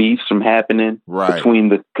stop beefs from happening between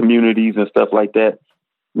the communities and stuff like that.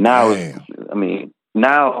 Now,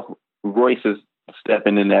 now Royce is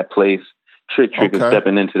stepping in that place. Trick is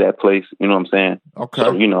stepping into that place. You know what I'm saying? Okay.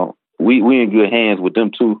 So, we in good hands with them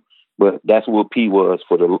too. But that's what P was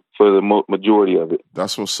for the majority of it.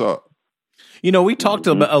 That's what's up. We talked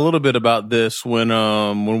a little bit about this when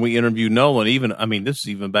we interviewed Nolan. This is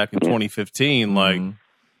even back in 2015. Like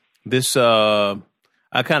this, I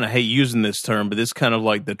kind of hate using this term, but this kind of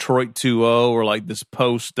like Detroit 2.0, or like this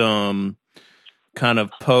post M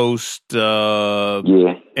Proof,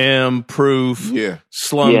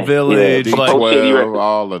 Slum Village, like D12,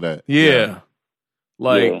 all of that.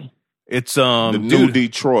 It's the new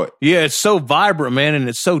Detroit. Yeah, it's so vibrant, man, and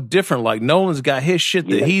it's so different. Like Nolan's got his shit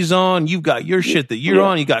that he's on, you've got your shit that you're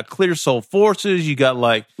on. You got Clear Soul Forces, you got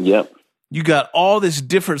you got all this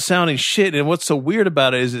different sounding shit. And what's so weird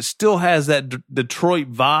about it is it still has that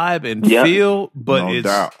Detroit vibe and feel, but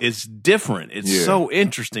it's different. It's so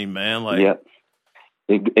interesting, man. Like,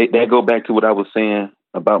 that go back to what I was saying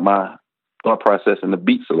about my thought process and the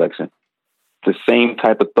beat selection. The same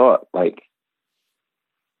type of thought, like.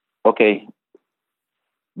 Okay,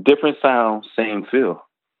 different sound, same feel.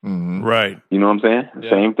 Mm-hmm. Right. You know what I'm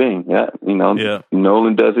saying? Same thing. Yeah.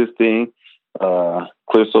 Nolan does his thing.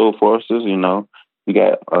 Clear Soul Forces, you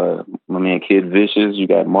got my man Kid Vicious, you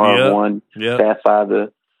got Marv One, Fat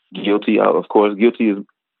Father, Guilty. Of course, Guilty is,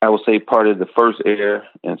 I would say, part of the first era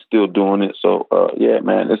and still doing it. So,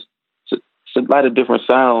 man, it's a lot of different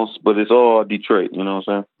sounds, but it's all Detroit. You know what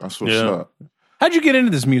I'm saying? That's what's up. How'd you get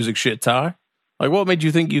into this music shit, Ty? Like, what made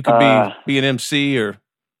you think you could be an MC, or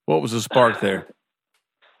what was the spark there?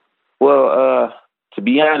 Well, to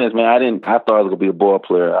be honest, man, I thought I was gonna be a ball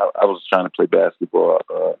player. I was trying to play basketball.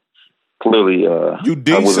 Clearly, you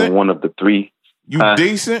decent? I wasn't one of the three. You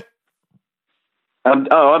decent?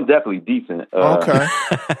 I'm definitely decent. Okay.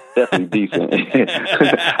 Definitely decent.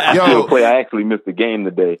 I still play. I actually missed the game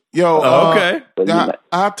today. Okay.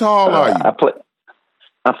 How tall are you?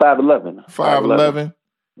 I'm 5'11". 5'11".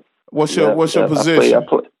 What's your position?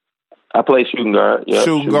 I play shooting guard. Yep,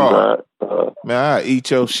 shooting guard. Man, I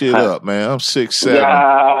eat your shit up, man. I'm 6'7".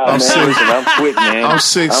 I'm quick, man. I'm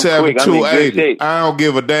 6'7", 280. I don't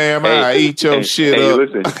give a damn. I eat your shit up.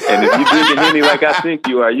 Listen, and if you drinking Henny like I think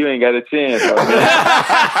you are, you ain't got a chance.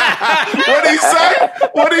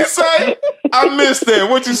 What'd he say? I missed that.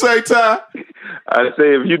 What'd you say, Ty? I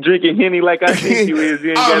say if you drinking Henny like I think you is, you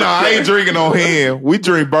ain't got a chance. I ain't drinking no Hen. We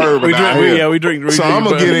drink bourbon. We drink. So I'm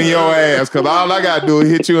gonna get in your ass because all I gotta do is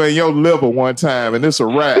hit you in your liver one time and it's a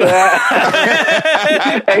wrap.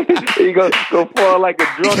 Hey, you go fall like a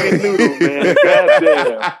drunken noodle, man.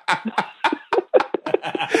 Goddamn.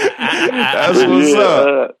 That's what's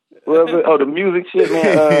up. The music shit,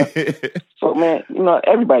 man. So, man,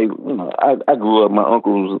 everybody, I grew up. My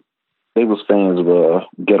uncles, they was fans of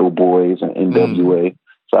Ghetto Boys and NWA.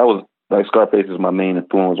 So I was like, Scarface is my main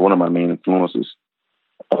influence. One of my main influences.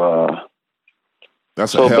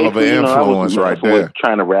 That's a hell of an influence right there.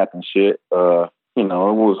 Trying to rap and shit. I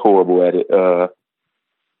was horrible at it.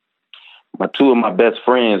 Two of my best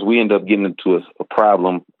friends, we ended up getting into a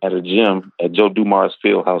problem at a gym at Joe Dumars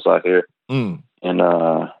Field House out here. And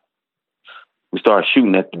we started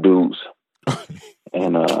shooting at the dudes.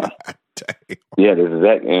 And yeah, this is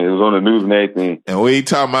that. And it was on the news and everything. And we ain't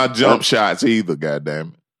talking about jump shots either,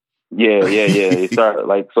 goddamn it. Yeah. It started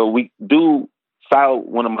dude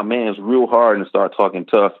fouled one of my mans real hard and started talking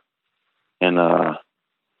tough. And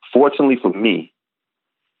fortunately for me,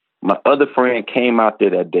 my other friend came out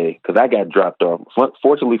there that day because I got dropped off.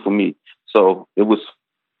 Fortunately for me. So it was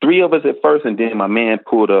 3 of us at first, and then my man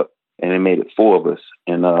pulled up and it made it 4 of us.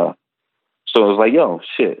 And so it was like, yo,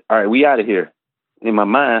 shit. All right, we out of here. In my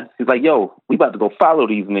mind, he's like, yo, we about to go follow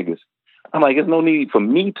these niggas. I'm like, there's no need for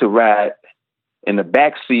me to ride in the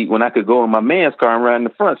back seat when I could go in my man's car and ride in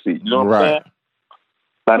the front seat. You know what I'm saying?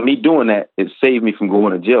 By me doing that, it saved me from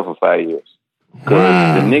going to jail for 5 years.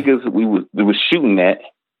 Because the niggas we was shooting at,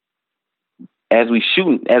 as they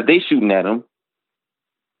shooting at them,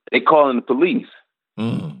 they calling the police.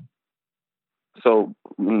 So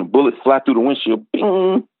when the bullets fly through the windshield,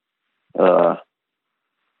 bing,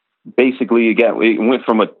 basically it went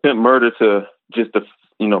from attempt murder to just a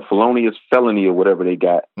felonious felony or whatever they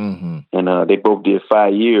got. And they both did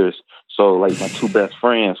 5 years. So like my 2 best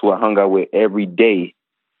friends who I hung out with every day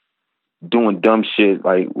doing dumb shit,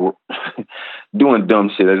 like doing dumb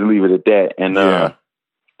shit, I just leave it at that. And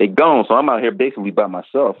they gone. So I'm out here basically by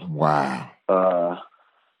myself. Wow.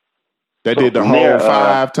 They did the whole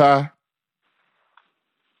 5, Ty?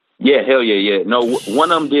 Yeah, hell yeah. No,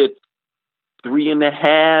 one of them did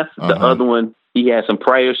 3.5. The other one, he had some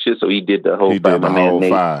prior shit, so he did the whole 5. Did the whole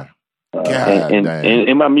Nate. 5. And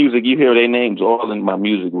in my music, you hear their names all in my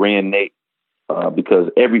music, Ray and Nate,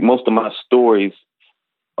 because most of my stories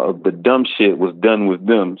of the dumb shit was done with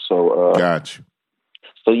them. So got you.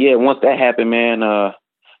 So yeah, once that happened, man,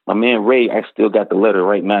 my man Ray, I still got the letter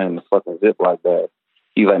right now in the fucking Ziploc bag.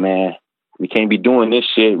 He's like, man, we can't be doing this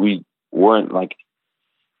shit. We weren't like,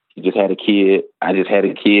 he just had a kid. I just had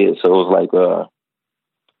a kid. So it was like,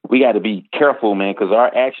 we got to be careful, man, because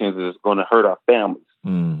our actions is going to hurt our families.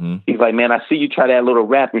 He's like, man, I see you try that little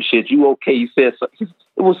rapping shit. You okay? You said so.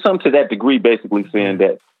 It was something to that degree, basically saying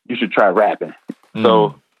that you should try rapping.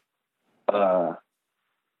 So, all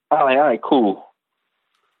right, cool.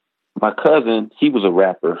 My cousin, he was a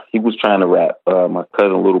rapper. He was trying to rap. My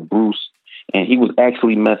cousin, Little Bruce, and he was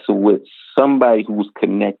actually messing with somebody who was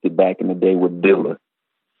connected back in the day with Dilla.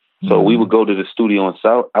 So we would go to the studio in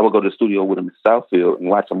South. I would go to the studio with him in Southfield and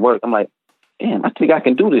watch him work. I'm like, damn, I think I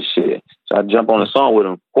can do this shit. So I jump on a song with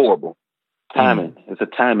him. Horrible timing. It's a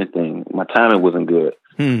timing thing. My timing wasn't good.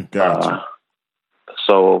 Gotcha.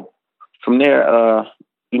 So from there, I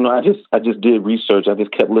just did research. I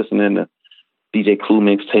just kept listening to DJ Clue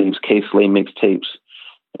mixtapes, K-Slay mixtapes,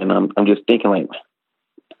 and I'm just thinking like,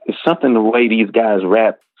 it's something the way these guys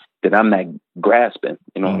rap that I'm not grasping.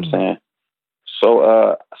 You know what I'm saying? So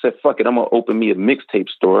I said, fuck it, I'm going to open me a mixtape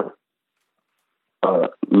store,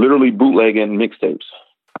 literally bootlegging mixtapes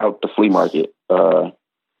out the flea market. That's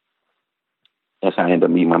how I ended up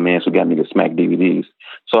meeting my man who got me the Smack DVDs.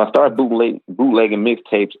 So I started bootlegging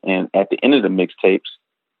mixtapes, and at the end of the mixtapes,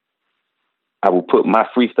 I would put my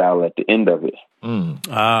freestyle at the end of it. So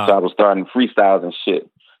I was starting freestyles and shit.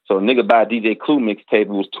 So a nigga buy a DJ Clue mixtape, it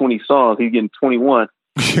was 20 songs, he's getting 21.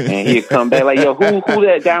 And he'd come back like, yo, who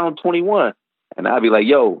that guy on 21? And I'd be like,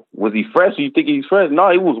 yo, was he fresh? You think he's fresh? No,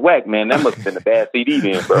 he was whack, man. That must have been a bad CD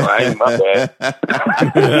then, bro. I ain't my bad.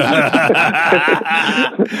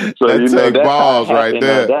 So, that take balls right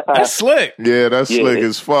there. That's slick. Yeah, that's slick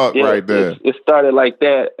as fuck right there. It started like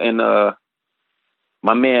that. And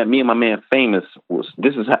me and my man Famous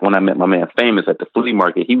this is when I met my man Famous at the flea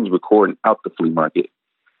market. He was recording out the flea market.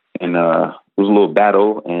 And it was a little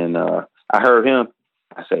battle. And I heard him.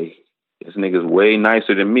 I say, this nigga's way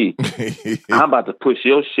nicer than me. I'm about to push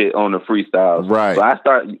your shit on the freestyles. Right. So I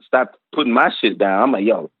stopped putting my shit down. I'm like,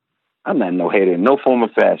 yo, I'm not no hater in no form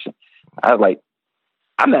of fashion. I was like,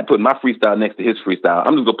 I'm not putting my freestyle next to his freestyle.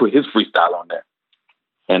 I'm just gonna put his freestyle on there.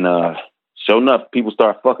 And sure enough, people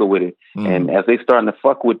start fucking with it. And as they starting to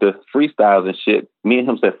fuck with the freestyles and shit, me and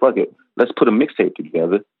him said, fuck it, let's put a mixtape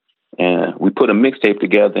together. And we put a mixtape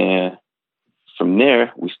together, and from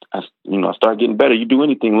there, I started getting better. You do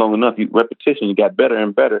anything long enough, repetition, you got better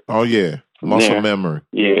and better. Oh, yeah. Muscle memory.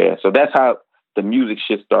 Yeah. So that's how the music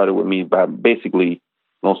shit started with me, by basically,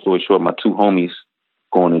 long story short, my two homies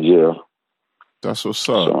going to jail. That's what's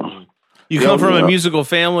up. So, you come from a musical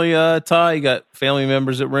family, Ty? You got family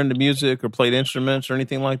members that were into music or played instruments or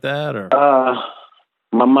anything like that? Or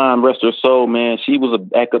my mom, rest her soul, man, she was a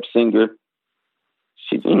backup singer.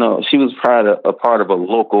 She was a part of a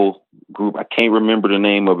local group. I can't remember the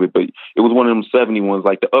name of it, but it was one of them 70 ones,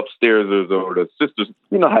 like the Upstairsers or the Sisters.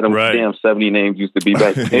 You know how them damn 70 names used to be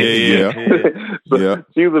back then. Yeah.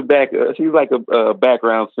 She was like a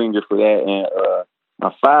background singer for that. And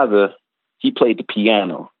my father, he played the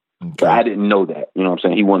piano. Okay. But I didn't know that. You know what I'm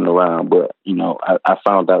saying? He wasn't around, but I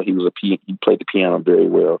found out he played the piano very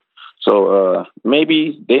well. So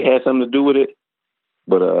maybe they had something to do with it,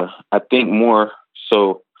 but I think more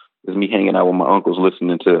so is me hanging out with my uncles,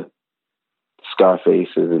 listening to Scarfaces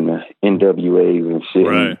and the NWAs and shit.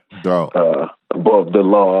 Right. And, Above the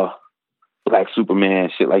Law, Black Superman,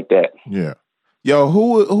 shit like that. Yeah. Yo,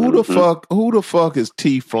 who the fuck is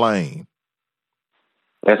T Flame?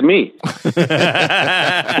 That's me.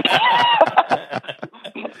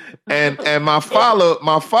 and my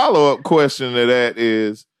follow up question to that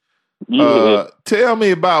is, tell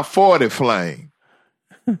me about 40 Flame.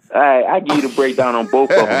 I give you the breakdown on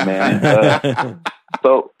both of them, man.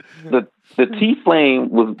 So the T Flame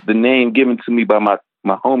was the name given to me by my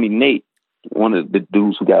homie Nate, one of the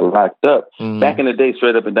dudes who got locked up. Back in the day,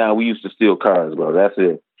 straight up and down, we used to steal cars, bro. That's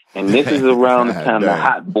it. And this is around the time the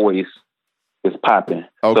Hot Boys is popping.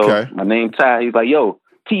 Okay. So my name Ty, he's like, yo,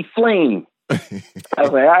 T Flame. I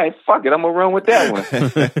was like, all right, fuck it, I'm gonna run with that one.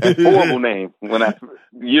 Horrible name.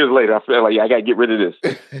 Years later, I felt like I gotta get rid of this.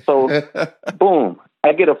 So boom,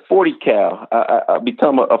 I get a 40 cal. I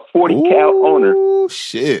become a 40 cal owner. Oh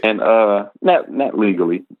shit! And not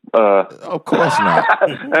legally. Of course not.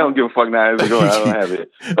 I don't give a fuck now. I don't have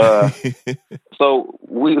it. So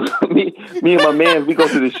me and my man, we go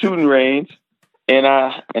to the shooting range, and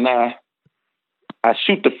I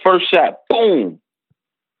shoot the first shot. Boom.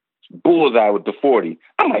 Bullseye with the 40.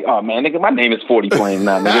 I'm like, oh man, nigga, my name is 40 Flame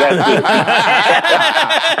now, nigga. That's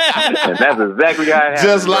it. And that's exactly how it happened.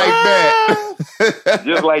 Just like that.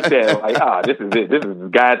 Just like that. Like, this is it. This is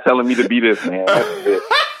God telling me to be this, man. That's it.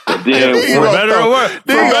 And then, for better or worse. For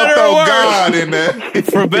better or worse. God in there.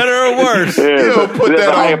 For better or worse. Yeah, put that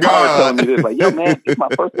on God. Telling me this. Like, yo, man, it's my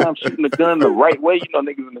first time shooting a gun the right way. You know,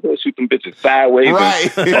 niggas in the hood shoot them bitches sideways.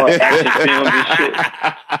 Right. And action films and shit.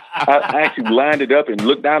 I actually lined it up and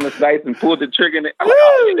looked down the sights and pulled the trigger. And I'm like,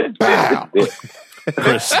 oh, this.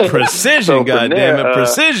 Precision, so goddammit,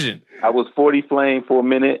 precision. I was 40 Flame for a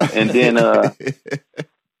minute, and then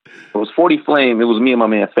it was 40 Flame. It was me and my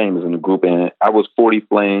man Famous in the group, and I was 40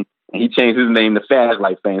 Flame, and he changed his name to Fast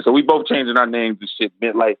Life Fame. So we both changing our names and shit,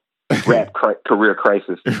 midlife rap career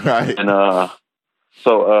crisis. Right. And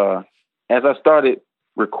so as I started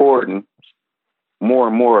recording more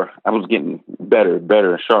and more, I was getting better,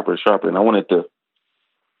 sharper, and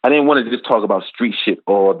I didn't want to just talk about street shit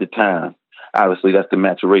all the time. Obviously, that's the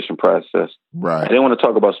maturation process. Right. I didn't want to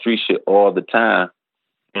talk about street shit all the time.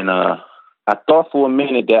 And I thought for a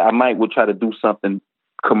minute that I would try to do something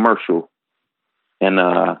commercial. And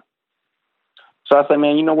so I said,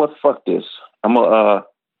 man, you know what? Fuck this.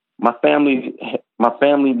 My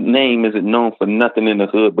family name isn't known for nothing in the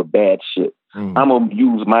hood but bad shit. I'm going to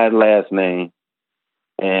use my last name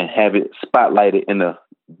and have it spotlighted in a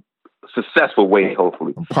successful way,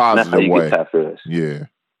 hopefully. A positive way. Get top first. Yeah.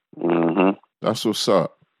 Mm-hmm. That's what's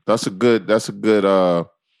up. That's a good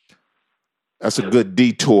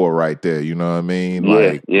detour right there. You know what I mean?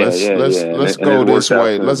 Like, let's go this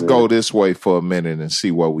way. Let's go this way for a minute and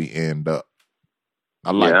see where we end up.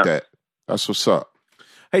 I like that. That's what's up.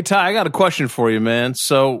 Hey, Ty, I got a question for you, man.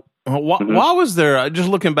 So Why was there, just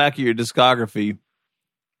looking back at your discography,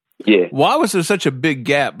 why was there such a big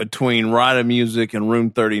gap between Ride Music and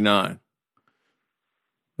Room 39?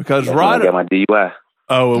 Because Ride... I got my DUI.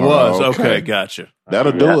 Oh, it was? Okay, gotcha.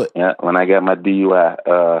 That'll do it. Yeah, when I got my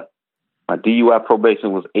DUI. My DUI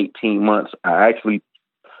probation was 18 months. I actually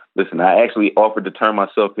offered to turn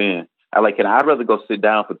myself in. I'd rather go sit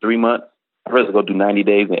down for 3 months. I'd rather go do 90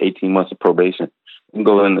 days than 18 months of probation. You can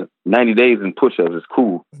go in 90 days and push-ups. It's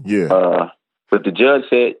cool. Yeah. But the judge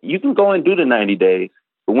said, you can go and do the 90 days,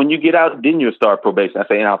 but when you get out, then you'll start probation. I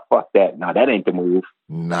say, fuck that. Nah, that ain't the move.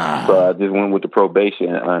 Nah. So I just went with the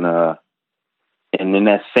probation. And then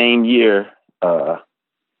that same year, that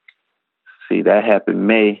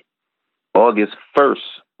happened August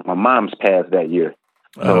 1st. My mom's passed that year.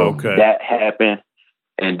 So that happened.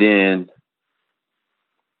 And then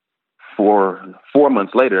 4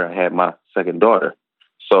 months later, I had my second daughter.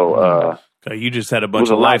 So you just had a bunch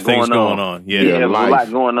of life things going on. Yeah, there was a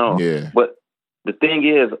lot going on. Yeah. But the thing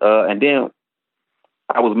is, and then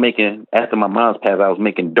I was making, after my mom's passed, I was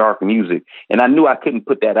making dark music. And I knew I couldn't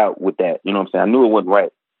put that out with that. You know what I'm saying? I knew it wasn't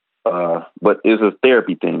right. But it's a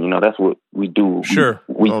therapy thing. You know, that's what we do. Sure.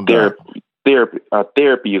 Our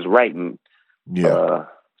therapy is writing. Yeah.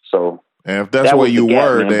 So. And if that's where you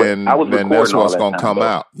were, then that's what's going to come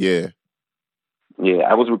out. Yeah. Yeah,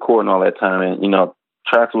 I was recording all that time. And,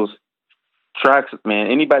 tracks, man,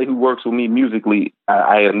 anybody who works with me musically,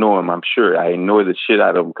 I ignore them, I'm sure. I ignore the shit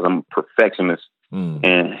out of them because I'm a perfectionist.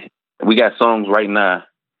 And we got songs right now.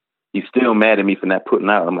 He's still mad at me for not putting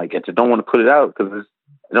out. I'm like, I just don't want to put it out because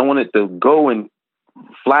I don't want it to go and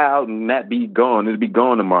fly out and not be gone. It'll be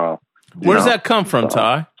gone tomorrow. Where does that come from,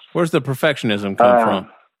 Ty? Where's the perfectionism come from?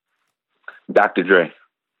 Dr. Dre.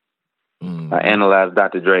 I analyze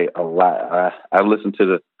Dr. Dre a lot. I listen to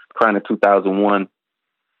the Chronic 2001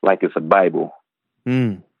 like it's a Bible.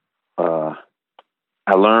 I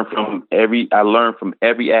learn from every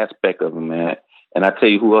aspect of him, man. And I tell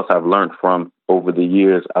you who else I've learned from over the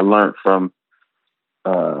years. I learned from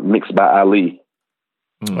Mixed by Ali.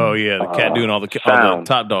 Oh yeah, the cat doing all the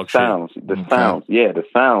top dog sounds, shit. The sounds, the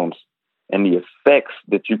sounds and the effects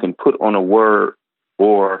that you can put on a word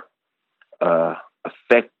or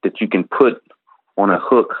effect that you can put on a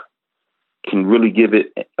hook can really give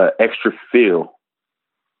it an extra feel.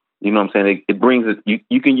 You know what I'm saying? It brings it.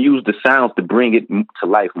 You can use the sounds to bring it to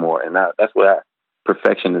life more, and that's what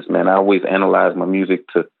perfectionist, man. I always analyze my music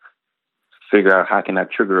to figure out how can I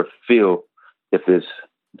trigger a feel, if it's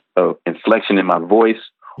an inflection in my voice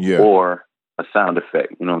or a sound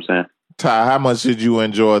effect. You know what I'm saying? Ty, how much did you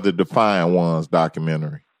enjoy the Defiant Ones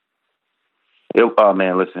documentary? Oh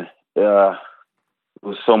man, listen, it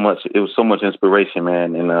was so much. It was so much inspiration,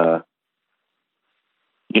 man, and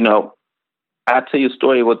I'll tell you a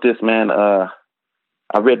story about this, man. I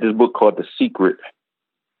read this book called The Secret.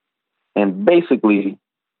 And basically,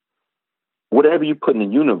 whatever you put in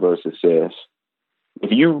the universe, it says,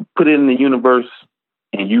 if you put it in the universe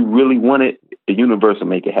and you really want it, the universe will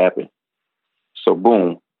make it happen. So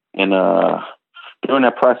boom. And during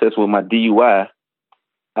that process with my DUI,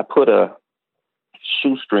 I put a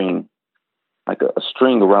shoestring, like a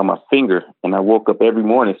string around my finger. And I woke up every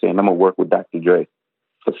morning saying, I'm going to work with Dr. Dre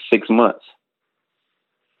for 6 months.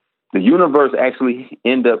 The universe actually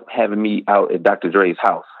ended up having me out at Dr. Dre's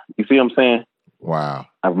house. You see what I'm saying? Wow.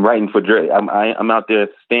 I'm writing for Dre. I'm out there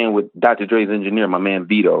staying with Dr. Dre's engineer, my man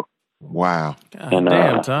Vito. Wow. God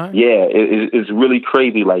damn, Ty. Yeah, it's really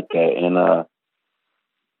crazy like that. And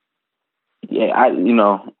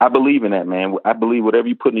I believe in that, man. I believe whatever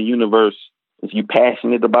you put in the universe, if you're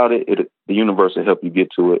passionate about it, the universe will help you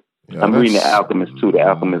get to it. Yeah, I'm reading The Alchemist too. The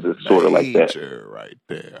Alchemist is sort of like that. Right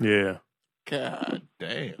there. Yeah. God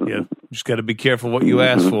damn. Yeah. Just got to be careful what you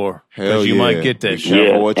ask for. Because you might get that shit.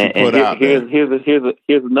 Yeah. What you put out there.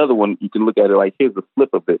 Here's another one. You can look at it like, here's the flip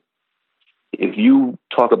of it. If you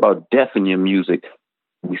talk about death in your music,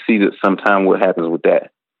 we see that sometimes what happens with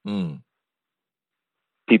that.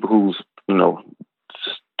 People who's,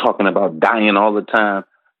 talking about dying all the time.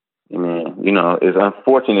 I mean, it's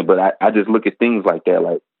unfortunate, but I just look at things like that.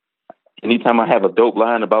 Like, anytime I have a dope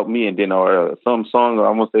line about me and then or some song I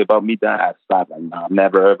want to say about me dying, I stop. Like, no, I'm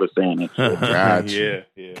never ever saying it. Gotcha.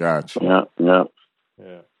 Yeah. Gotcha. Yeah.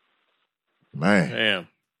 Man. Damn.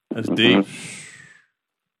 That's deep.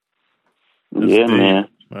 That's deep. Man.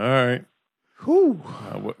 All right. Whew.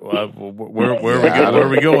 Where are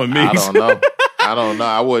we going, Meeks? I don't know.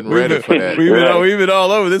 I wasn't ready for that. We've been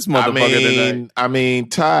all over this motherfucker tonight. I mean,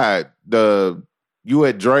 Ty, you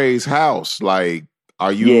at Dre's house, like,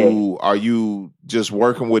 are you just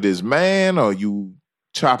working with his man, or you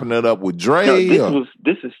chopping it up with Dre? No,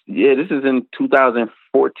 this is in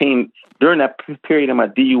 2014. During that period of my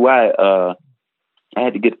DUI, I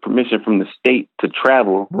had to get permission from the state to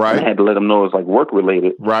travel. Right. And I had to let them know it was like work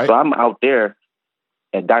related. Right. So I'm out there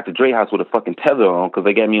at Dr. Dre house with a fucking tether on because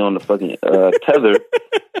they got me on the fucking tether.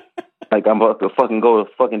 Like I'm about to fucking go to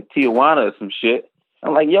fucking Tijuana or some shit.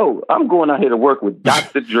 I'm like, yo, I'm going out here to work with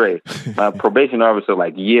Dr. Dre. My probation officer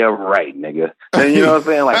like, yeah, right, nigga. And you know what I'm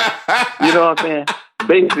saying? Like, you know what I'm saying?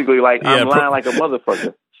 Basically, like, I'm lying like a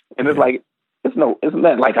motherfucker. And it's like, it's not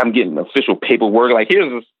like I'm getting official paperwork. Like,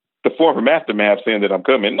 here's the form from Aftermath saying that I'm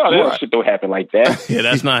coming. No, that shit don't happen like that. Yeah,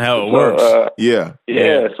 that's not how it works. Yeah.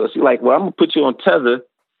 So she's like, well, I'm going to put you on tether.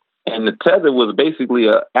 And the tether was basically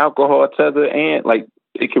a alcohol tether, and like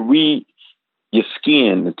it could read your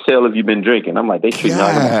skin to tell if you've been drinking. I'm like, they treat me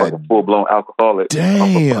like a full-blown alcoholic.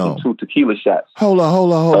 Damn. 2 tequila shots. Hold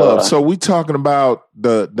up. So we talking about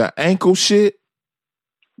the ankle shit?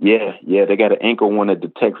 Yeah. They got an ankle one that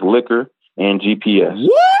detects liquor and GPS.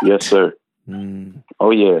 What? Yes, sir.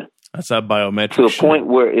 Oh yeah. That's that biometric. To a point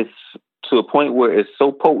where it's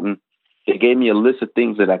so potent, they gave me a list of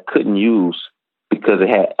things that I couldn't use because it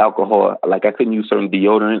had alcohol. Like I couldn't use certain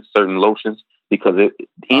deodorants, certain lotions, because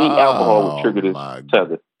any alcohol would trigger this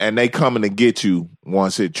tether. And they coming to get you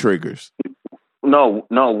once it triggers. No.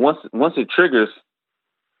 Once it triggers,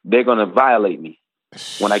 they're gonna violate me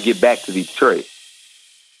when I get back to Detroit.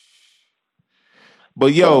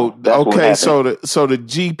 But yo, okay, so the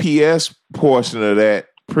GPS portion of that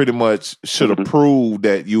pretty much should have proved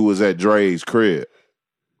that you was at Dre's crib.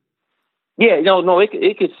 Yeah, no,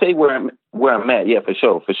 it could say where I'm at. Yeah, for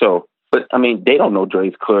sure. But I mean, they don't know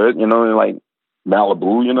Dre's crib, you know, like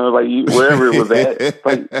Malibu, you know, like wherever it was at.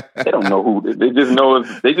 Like, they don't know who. They just know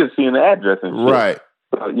they just seeing the address and shit. Right.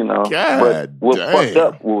 You know. God, but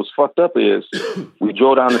what was fucked up is we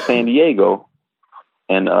drove down to San Diego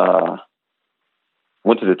and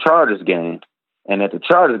went to the Chargers game. And at the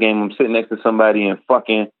Chargers game, I'm sitting next to somebody and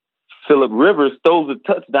fucking Phillip Rivers throws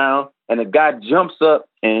a touchdown and the guy jumps up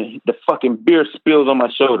and the fucking beer spills on my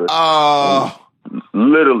shoulder. Oh.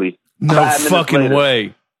 Literally. No fucking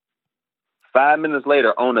way. 5 minutes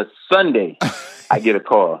later on a Sunday, I get a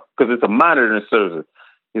call because it's a monitoring service.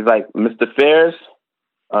 He's like, Mr. Ferris,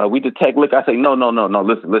 we detect liquor. I say, no,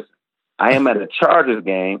 listen. I am at a Chargers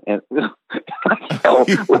game, and yo,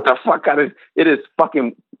 what the fuck? It is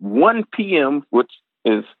fucking 1 p.m., which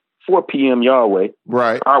is 4 p.m. your way,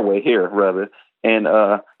 right? Our way here, rather. And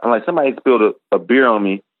I'm like, somebody spilled a beer on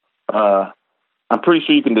me. I'm pretty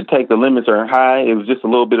sure you can detect the limits are high. It was just a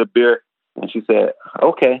little bit of beer. And she said,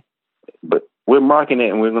 okay, but we're marking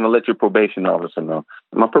it, and we're going to let your probation officer know.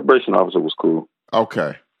 My probation officer was cool.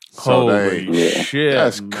 Okay. So holy shit.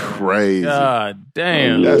 That's crazy. God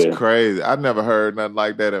damn. That's crazy. I never heard nothing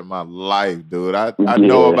like that in my life, dude. I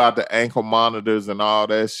know about the ankle monitors and all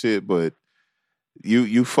that shit, but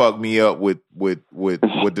you fucked me up with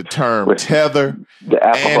the term tether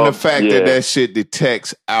and the fact that shit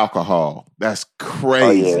detects alcohol. That's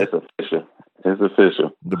crazy. Oh, yeah, it's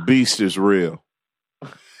official. The beast is real.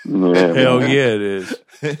 Yeah, hell yeah, it is.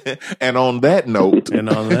 And on that note.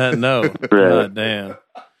 God damn.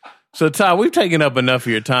 So, Ty, we've taken up enough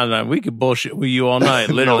of your time tonight. We could bullshit with you all night,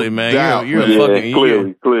 literally, man. Doubt, you're a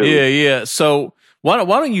fucking clearly. Yeah. So, why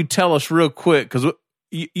don't you tell us real quick? Because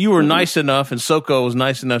you were nice enough, and Soko was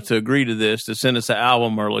nice enough to agree to this, to send us an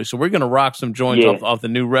album early. So we're gonna rock some joints off the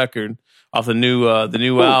new record, off the new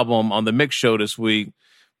album on the Mix Show this week.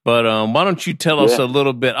 But why don't you tell us a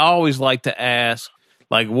little bit? I always like to ask,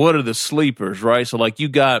 like, what are the sleepers, right? So, like, you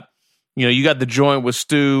got the joint with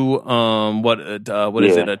Stu. What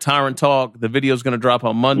is it? A Tyrant Talk. The video's going to drop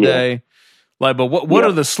on Monday. Yeah. Like, but what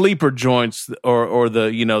are the sleeper joints or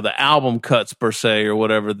the the album cuts per se or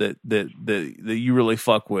whatever that you really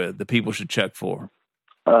fuck with that people should check for?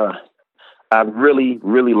 I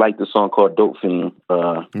really like the song called Dope Fiend.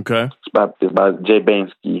 Okay, it's by Jay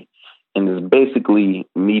Bansky, and it's basically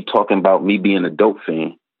me talking about me being a dope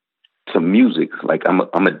fiend to music. Like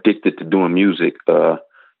I'm addicted to doing music.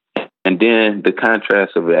 And then the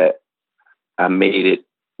contrast of that, I made it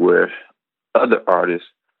where other artists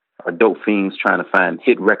are dope fiends trying to find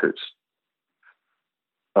hit records.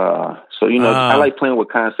 So I like playing with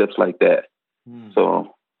concepts like that.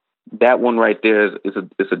 So that one right there is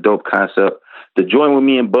a dope concept. The joint with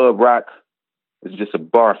me and Bub Rock is just a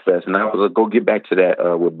bar fest, and I was gonna go get back to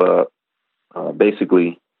that with Bub.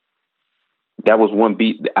 Basically, that was one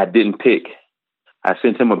beat I didn't pick. I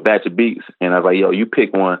sent him a batch of beats, and I was like, "Yo, you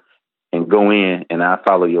pick one and go in, and I'll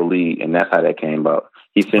follow your lead." And that's how that came about.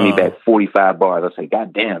 He sent me back 45 bars. I say,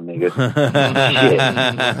 "God damn, nigga." Shit.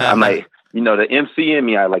 I'm like, you know, the MC in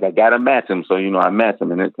me, I gotta match him. So, you know, I matched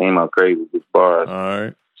him and it came out crazy with bars. All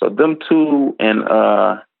right. So them two, and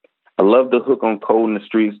I love the hook on Cold in the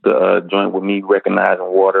Streets, the joint with me, Recognizing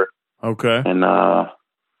Water. Okay. And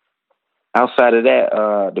outside of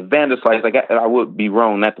that, the Vanderslice, I would be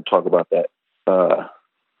wrong not to talk about that.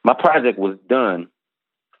 My project was done,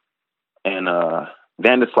 and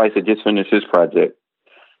Vanderslice had just finished his project.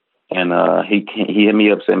 And he hit me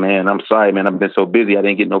up and said, man, I'm sorry, man. I've been so busy. I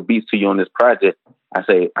didn't get no beats to you on this project. I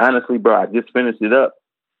say, honestly, bro, I just finished it up.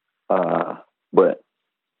 But,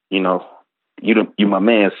 you know, you my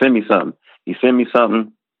man. Send me something. He sent me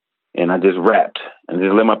something, and I just rapped and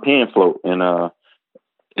just let my pen float. And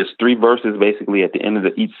it's 3 verses basically at the end of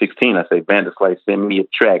each 16. I say, Vanderslice, send me a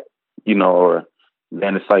track, you know, or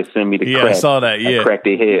Vanderslice, send me the crack. Yeah, I saw that. Yeah, I cracked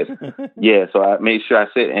their heads. Yeah, so I made sure I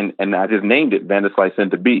said, and I just named it Vanderslice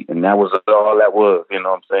sent the beat, and that was all that was. You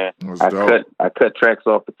know what I'm saying? I cut tracks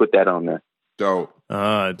off to put that on there. Dope.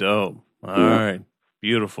 Dope. All right,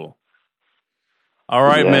 beautiful. All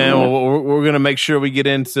right, man. Well, we're gonna make sure we get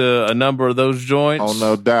into a number of those joints. Oh,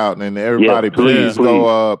 no doubt. And everybody, please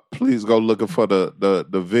go looking for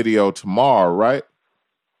the video tomorrow, right?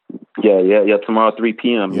 Yeah. Tomorrow 3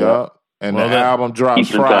 p.m. Yeah. And the album drops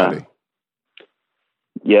Friday. Time.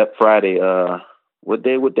 Yep, Friday. What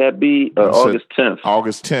day would that be? August 10th.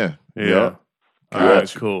 August 10th. Yeah. All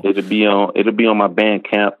right, cool. It'll be on my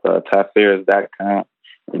Bandcamp, tyferris.com,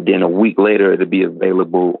 and then a week later it'll be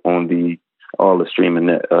available on all the streaming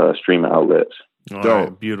outlets. All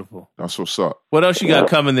right, beautiful. That's what's up. What else you got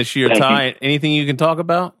coming this year, Ty? Anything you can talk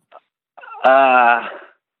about?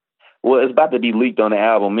 Well, it's about to be leaked on the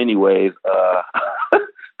album anyways.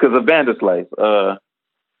 Because of Vanderslice.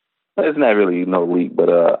 It's not really no leak,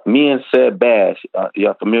 but me and Seb Bash,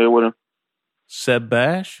 y'all familiar with him? Seb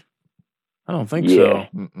Bash? I don't think so.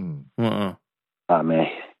 Oh man,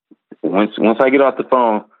 once I get off the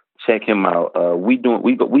phone, check him out. We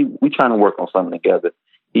trying to work on something together.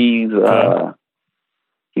 He's been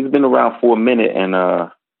around for a minute, and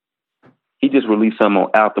he just released something on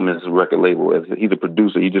Alchemist record label. He's a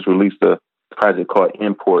producer. He just released a project called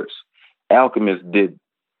Imports. Alchemist did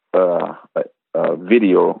a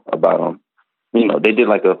video about him. You know, they did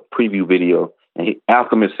like a preview video, and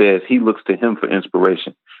Alchemist says he looks to him for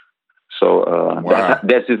inspiration. So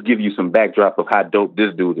that's just give you some backdrop of how dope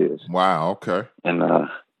this dude is. Wow. Okay. And I'm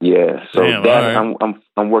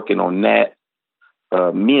working on that.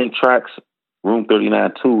 Me and Tracks Room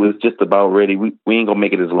 39 2 is just about ready. We ain't gonna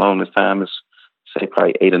make it as long this time. It's say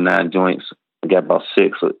probably 8 or 9 joints. We got about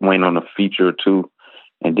 6 waiting on a feature or 2,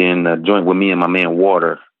 and then a joint with me and my man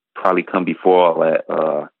Water probably come before all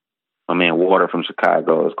that. My man Water from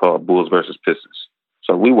Chicago. It's called Bulls versus Pistons.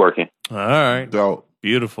 So we working. All right. Dope.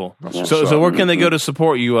 Beautiful. Yeah. So where can they go to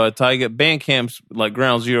support you, Ty? Bandcamp's like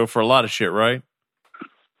ground zero for a lot of shit, right?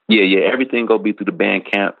 Yeah. Everything go be through the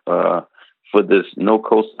Bandcamp. For this No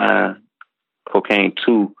Cosign Cocaine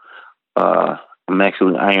 2, I'm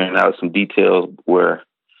actually ironing out some details where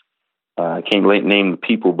I can't name the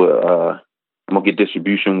people, but I'm gonna get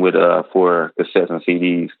distribution with for cassettes and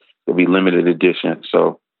CDs. It'll be limited edition.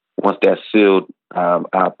 So once that's sealed,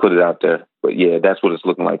 I'll put it out there. But yeah, that's what it's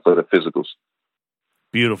looking like for the physicals.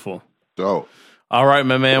 Beautiful. Dope. All right,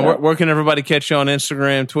 my man. Yeah. Where can everybody catch you on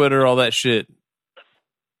Instagram, Twitter, all that shit?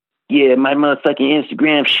 Yeah, my motherfucking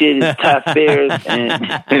Instagram shit is Ty Ferris. And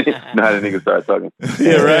now the nigga start talking.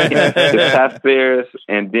 Yeah, right. It's Ty Ferris,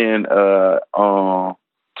 and then on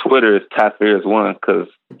Twitter it's Ty Ferris 1 because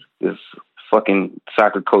this fucking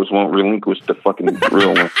soccer coach won't relinquish the fucking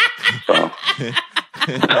real one. So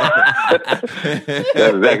that's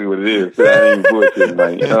exactly what it is. I ain't bullshitting.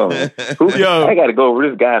 Like, I got to go over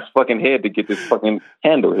this guy's fucking head to get this fucking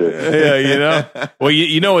handle here. Yeah, you know. Well,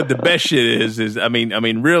 you know what the best shit is I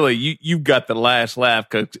mean, really, you've got the last laugh.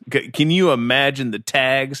 Can you imagine the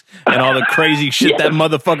tags and all the crazy shit that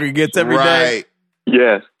motherfucker gets every day?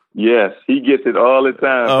 Yes, he gets it all the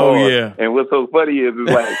time. Oh yeah. And what's so funny is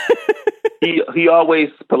like he always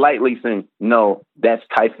politely saying, "No, that's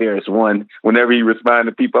Ty Ferris 1." Whenever he responds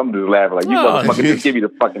to people, I'm just laughing like, "You motherfucker, just give me the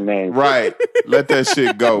fucking name." Right. Let that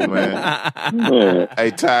shit go, man. Yeah. Hey,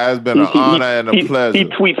 Ty, it's been an honor and a pleasure. He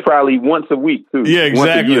tweets probably once a week too. Yeah,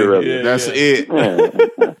 exactly. Once a year, that's it.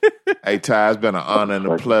 Yeah. Hey, Ty, it's been an honor and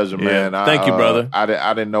a pleasure, man. Thank you, brother. I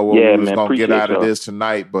didn't know what we was gonna get out of this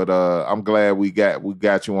tonight, but I'm glad we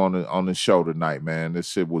got you on the show tonight, man. This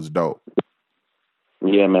shit was dope.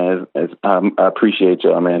 Yeah, man. I appreciate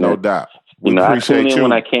y'all, man. No doubt. I tune in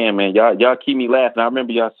when I can, man. Y'all keep me laughing. I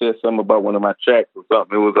remember y'all said something about one of my tracks or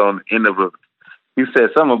something. It was on the end of You said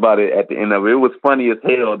something about it at the end of it. It was funny as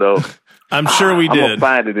hell, though. I'm sure we did. I'm gonna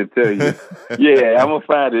find it and tell you. Yeah, I'm gonna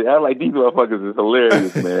find it. I'm like, these motherfuckers is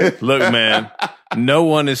hilarious, man. Look, man, no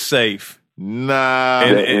one is safe. Nah,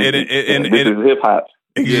 this is hip hop.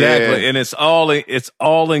 Exactly, and it's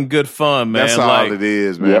all in good fun, man. That's all it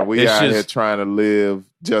is, man. Yeah. We out here trying to live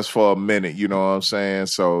just for a minute, you know what I'm saying?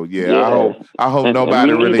 So I hope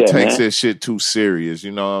nobody really takes this shit too serious,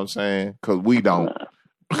 you know what I'm saying? Because we don't.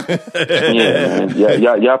 Yeah,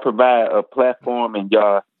 man. Y'all provide a platform and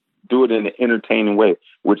y'all do it in an entertaining way,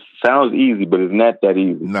 which sounds easy, but it's not that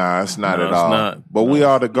easy. Nah, it's not at all. But we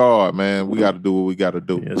are the guard, man. We got to do what we got to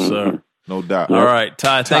do. Yes, sir. No doubt. All right,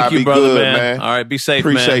 Ty, thank you, brother, good, man. All right, be safe,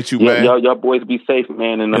 Appreciate man. you, man. Y'all boys be safe,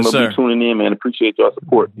 man, and I'm going to be tuning in, man. Appreciate y'all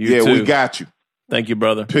support. You too. We got you. Thank you,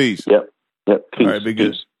 brother. Peace. Yep. Peace. All right, be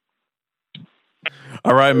good.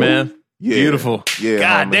 All right, man. Yeah. Beautiful. Yeah.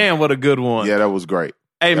 God damn, what a good one. Yeah, that was great.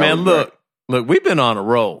 Hey, man, look, we've been on a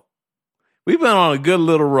roll. We've been on a good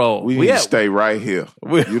little roll. We need to stay right here.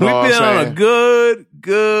 We've been on a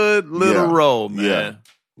good little roll, man.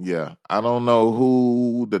 Yeah. I don't know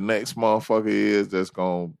who the next motherfucker is that's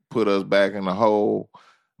going to put us back in the hole,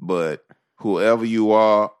 but whoever you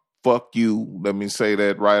are, fuck you. Let me say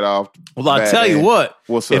that right off. Well, I'll tell you what.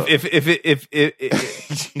 What's up? If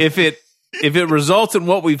it results in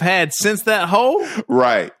what we've had since that hole,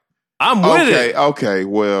 right. I'm with it. Okay.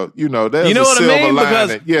 Well, there's what I mean?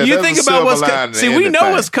 Because you think about what's coming. See, we know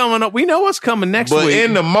what's coming up. We know what's coming next week. But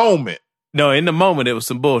in the moment. No, in the moment, it was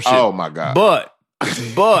some bullshit. Oh, my God. But.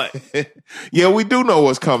 Yeah, we do know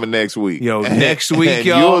what's coming next week. Yo, next week,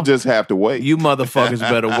 y'all. You'll just have to wait. You motherfuckers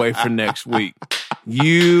better wait for next week.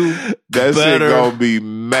 That shit gonna be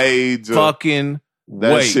major. Fucking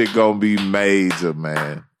that wait. Shit gonna be major,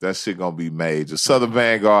 man. That shit gonna be major. Southern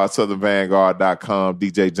Vanguard, southernvanguard.com,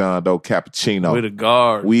 DJ John Doe Cappuccino. We're the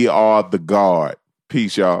guard. We are the guard.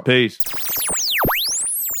 Peace, y'all. Peace.